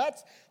Christ. Now,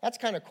 that's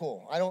kind of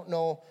cool. I don't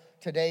know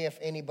today if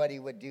anybody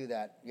would do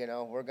that. You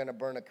know, we're going to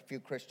burn a few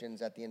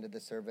Christians at the end of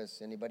the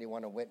service. Anybody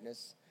want to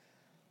witness?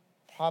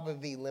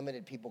 Probably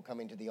limited people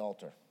coming to the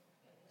altar.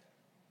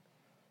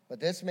 But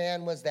this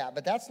man was that.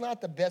 But that's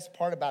not the best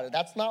part about it.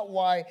 That's not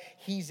why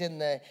he's in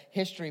the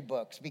history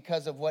books,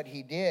 because of what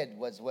he did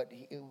was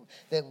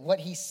what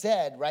he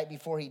said right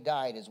before he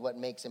died is what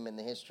makes him in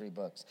the history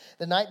books.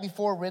 The night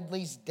before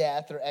Ridley's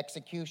death or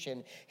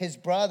execution, his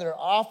brother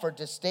offered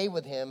to stay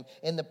with him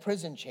in the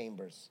prison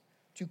chambers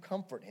to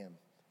comfort him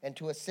and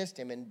to assist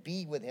him and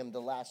be with him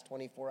the last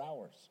 24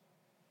 hours.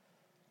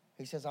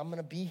 He says, I'm going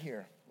to be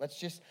here. Let's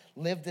just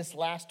live this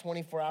last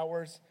 24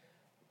 hours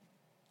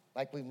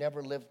like we've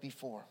never lived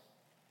before.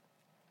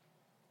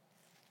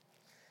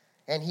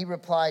 And he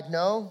replied,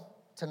 no,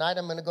 tonight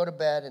I'm going to go to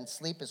bed and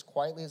sleep as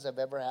quietly as I've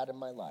ever had in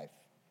my life,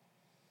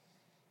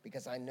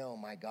 because I know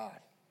my God,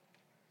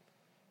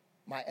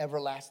 my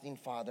everlasting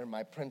Father,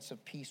 my Prince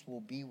of Peace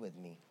will be with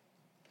me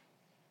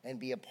and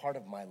be a part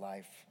of my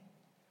life.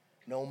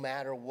 No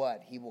matter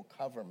what, he will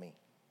cover me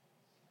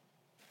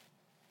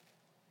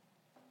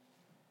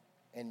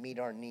and meet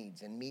our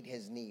needs and meet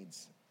his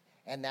needs.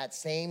 And that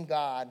same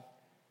God,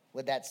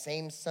 with that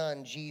same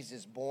son,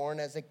 Jesus, born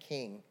as a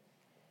king,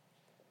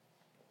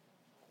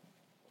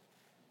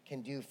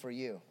 can do for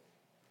you.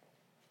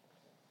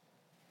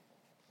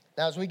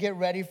 Now, as we get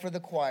ready for the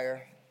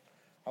choir,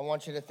 I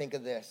want you to think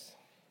of this.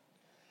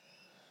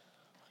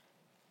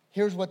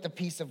 Here's what the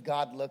peace of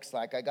God looks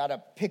like. I got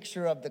a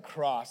picture of the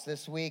cross.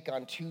 This week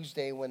on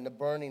Tuesday when the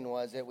burning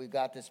was, we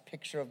got this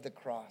picture of the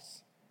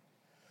cross.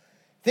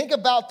 Think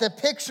about the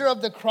picture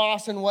of the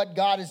cross and what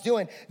God is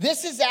doing.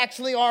 This is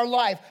actually our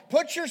life.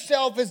 Put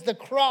yourself as the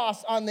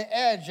cross on the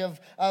edge of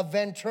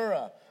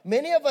Ventura.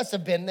 Many of us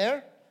have been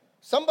there.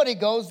 Somebody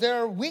goes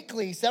there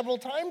weekly, several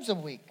times a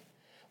week.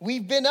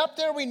 We've been up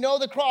there, we know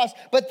the cross,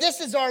 but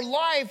this is our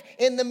life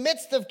in the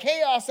midst of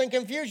chaos and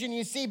confusion.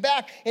 You see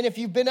back, and if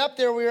you've been up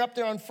there, we were up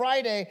there on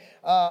Friday,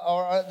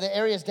 or the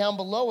areas down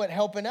below it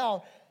helping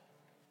out.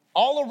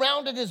 All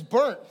around it is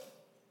burnt.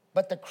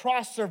 But the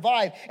cross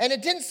survived. And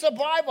it didn't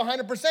survive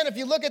 100%. If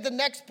you look at the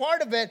next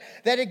part of it,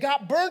 that it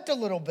got burnt a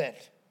little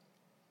bit.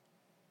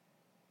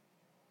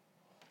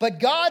 But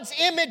God's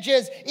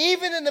images,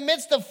 even in the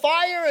midst of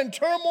fire and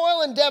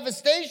turmoil and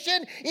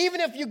devastation,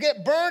 even if you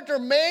get burnt or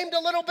maimed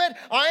a little bit,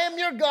 I am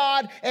your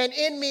God, and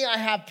in me I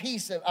have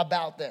peace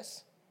about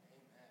this.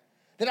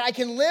 That I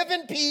can live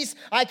in peace,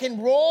 I can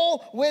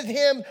roll with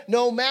him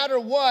no matter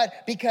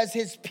what, because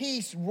his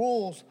peace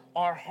rules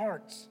our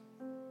hearts.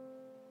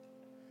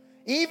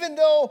 Even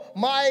though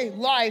my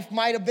life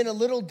might have been a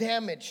little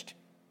damaged,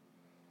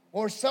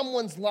 or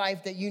someone's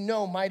life that you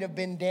know might have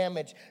been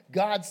damaged,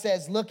 God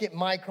says, look at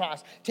my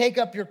cross. Take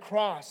up your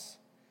cross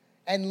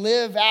and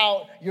live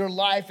out your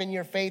life and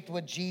your faith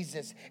with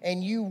Jesus.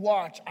 And you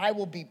watch, I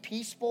will be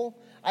peaceful.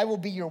 I will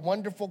be your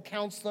wonderful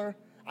counselor.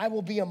 I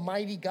will be a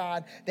mighty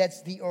God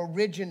that's the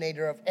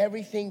originator of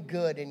everything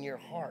good in your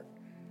heart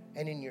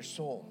and in your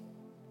soul.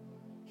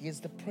 He is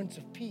the Prince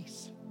of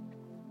Peace.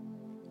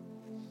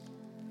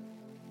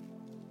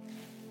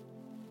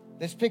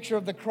 This picture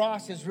of the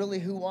cross is really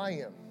who I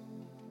am.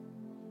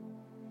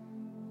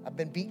 I've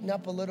been beaten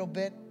up a little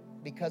bit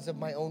because of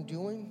my own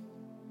doing.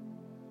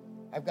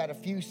 I've got a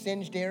few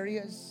singed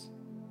areas,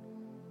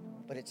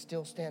 but it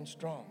still stands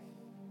strong.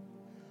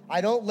 I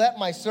don't let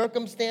my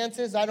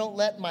circumstances, I don't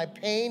let my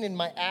pain and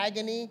my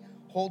agony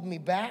hold me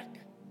back.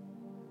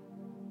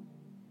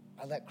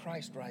 I let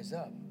Christ rise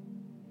up.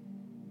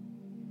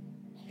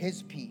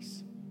 His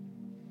peace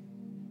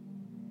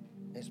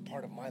is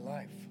part of my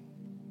life.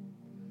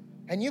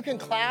 And you can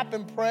clap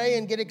and pray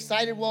and get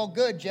excited. Well,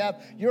 good, Jeff.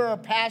 You're a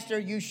pastor.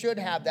 You should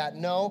have that.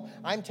 No,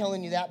 I'm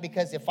telling you that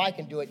because if I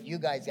can do it, you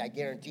guys, I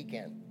guarantee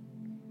can.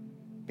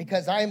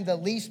 Because I'm the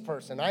least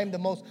person. I'm the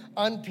most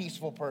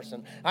unpeaceful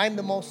person. I'm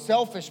the most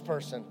selfish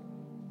person.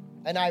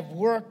 And I've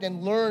worked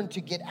and learned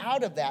to get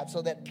out of that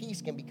so that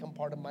peace can become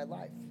part of my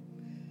life.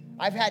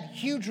 I've had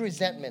huge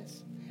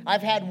resentments.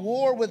 I've had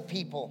war with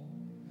people.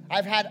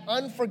 I've had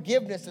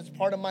unforgiveness as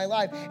part of my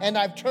life. And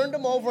I've turned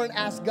them over and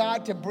asked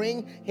God to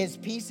bring his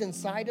peace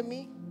inside of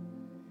me.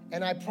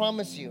 And I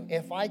promise you,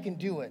 if I can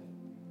do it,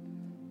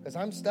 because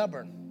I'm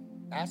stubborn,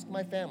 ask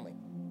my family.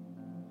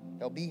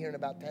 They'll be here in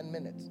about 10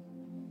 minutes.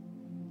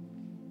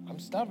 I'm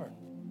stubborn.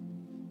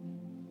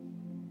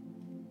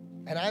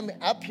 And I'm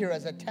up here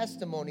as a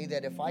testimony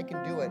that if I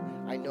can do it,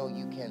 I know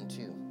you can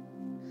too.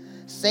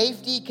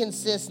 Safety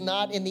consists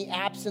not in the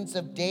absence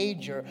of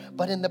danger,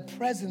 but in the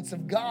presence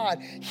of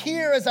God.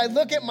 Here, as I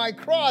look at my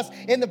cross,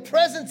 in the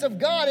presence of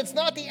God, it's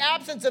not the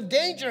absence of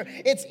danger.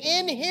 It's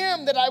in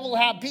Him that I will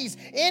have peace.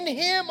 In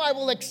Him, I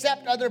will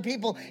accept other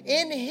people.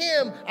 In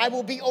Him, I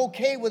will be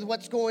okay with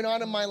what's going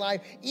on in my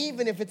life,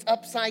 even if it's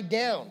upside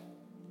down.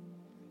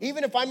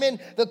 Even if I'm in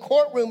the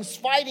courtrooms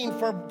fighting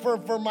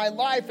for my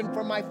life and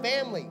for my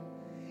family.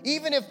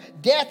 Even if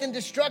death and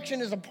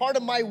destruction is a part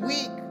of my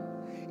week.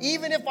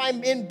 Even if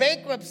I'm in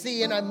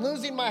bankruptcy and I'm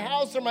losing my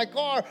house or my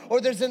car, or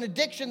there's an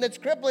addiction that's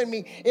crippling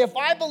me, if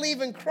I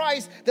believe in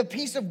Christ, the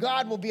peace of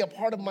God will be a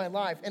part of my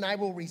life, and I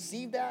will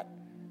receive that,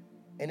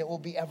 and it will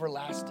be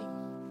everlasting.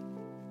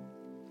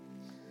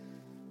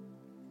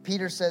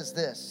 Peter says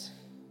this,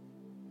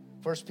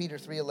 1 Peter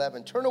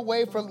 3:11, turn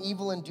away from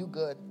evil and do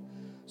good.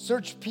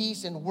 Search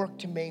peace and work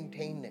to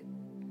maintain it.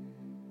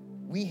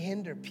 We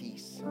hinder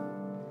peace,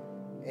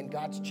 and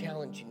God's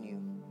challenging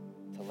you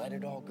to let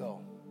it all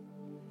go.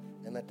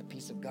 And let the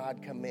peace of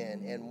God come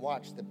in, and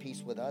watch the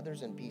peace with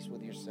others and peace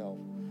with yourself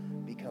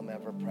become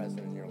ever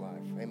present in your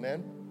life.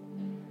 Amen?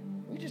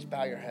 Will you just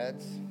bow your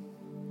heads?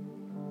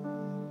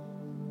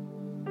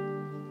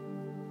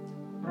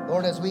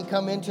 Lord, as we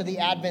come into the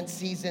Advent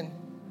season,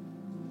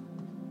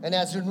 and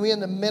as we're in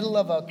the middle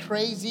of a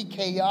crazy,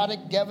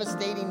 chaotic,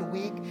 devastating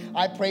week,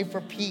 I pray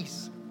for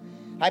peace.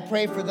 I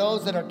pray for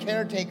those that are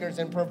caretakers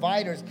and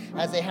providers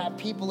as they have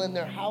people in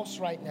their house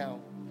right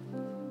now,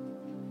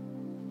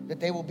 that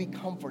they will be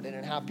comforted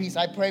and have peace.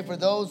 I pray for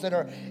those that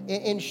are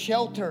in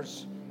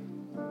shelters,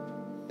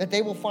 that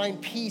they will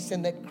find peace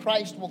and that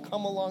Christ will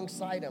come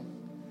alongside them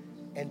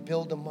and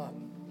build them up.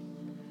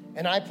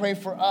 And I pray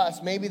for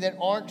us, maybe that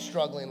aren't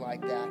struggling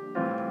like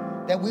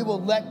that, that we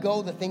will let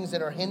go the things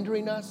that are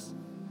hindering us,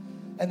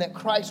 and that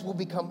Christ will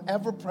become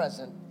ever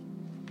present,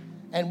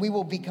 and we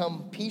will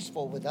become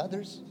peaceful with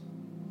others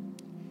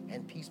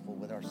and peaceful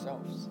with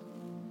ourselves.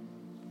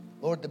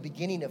 Lord, the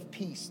beginning of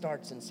peace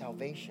starts in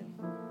salvation.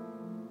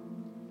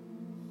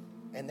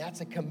 And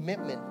that's a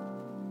commitment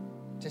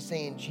to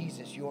saying,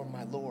 Jesus, you're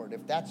my Lord.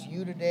 If that's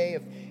you today,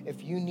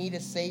 if you need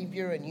a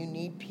Savior and you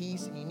need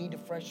peace and you need a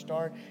fresh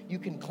start, you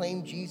can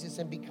claim Jesus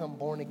and become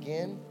born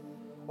again.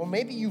 Or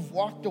maybe you've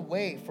walked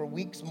away for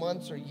weeks,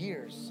 months, or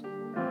years,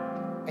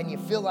 and you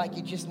feel like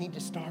you just need to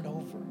start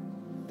over.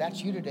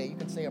 That's you today. You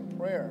can say a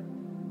prayer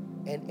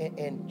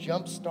and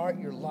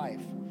jumpstart your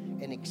life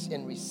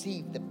and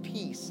receive the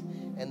peace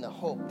and the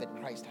hope that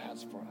Christ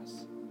has for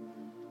us.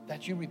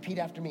 That you repeat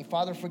after me.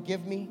 Father,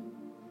 forgive me.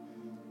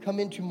 Come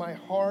into my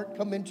heart,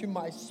 come into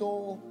my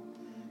soul,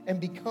 and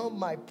become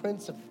my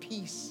Prince of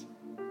Peace.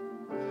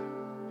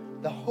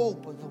 The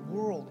hope of the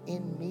world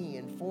in me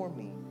and for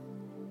me.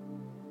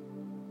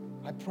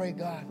 I pray,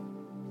 God,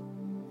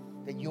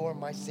 that you're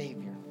my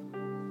Savior.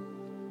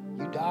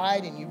 You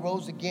died and you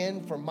rose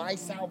again for my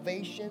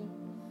salvation.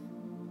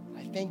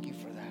 I thank you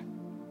for that.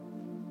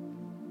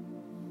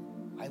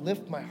 I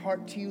lift my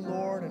heart to you,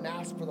 Lord, and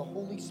ask for the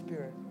Holy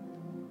Spirit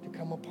to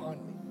come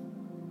upon me,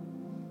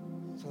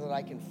 so that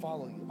I can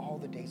follow you all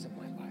the days of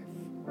my life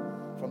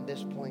from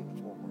this point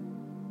forward.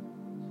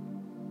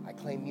 I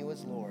claim you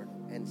as Lord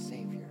and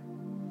Savior.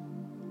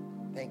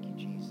 Thank you,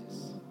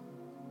 Jesus.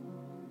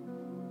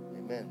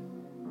 Amen.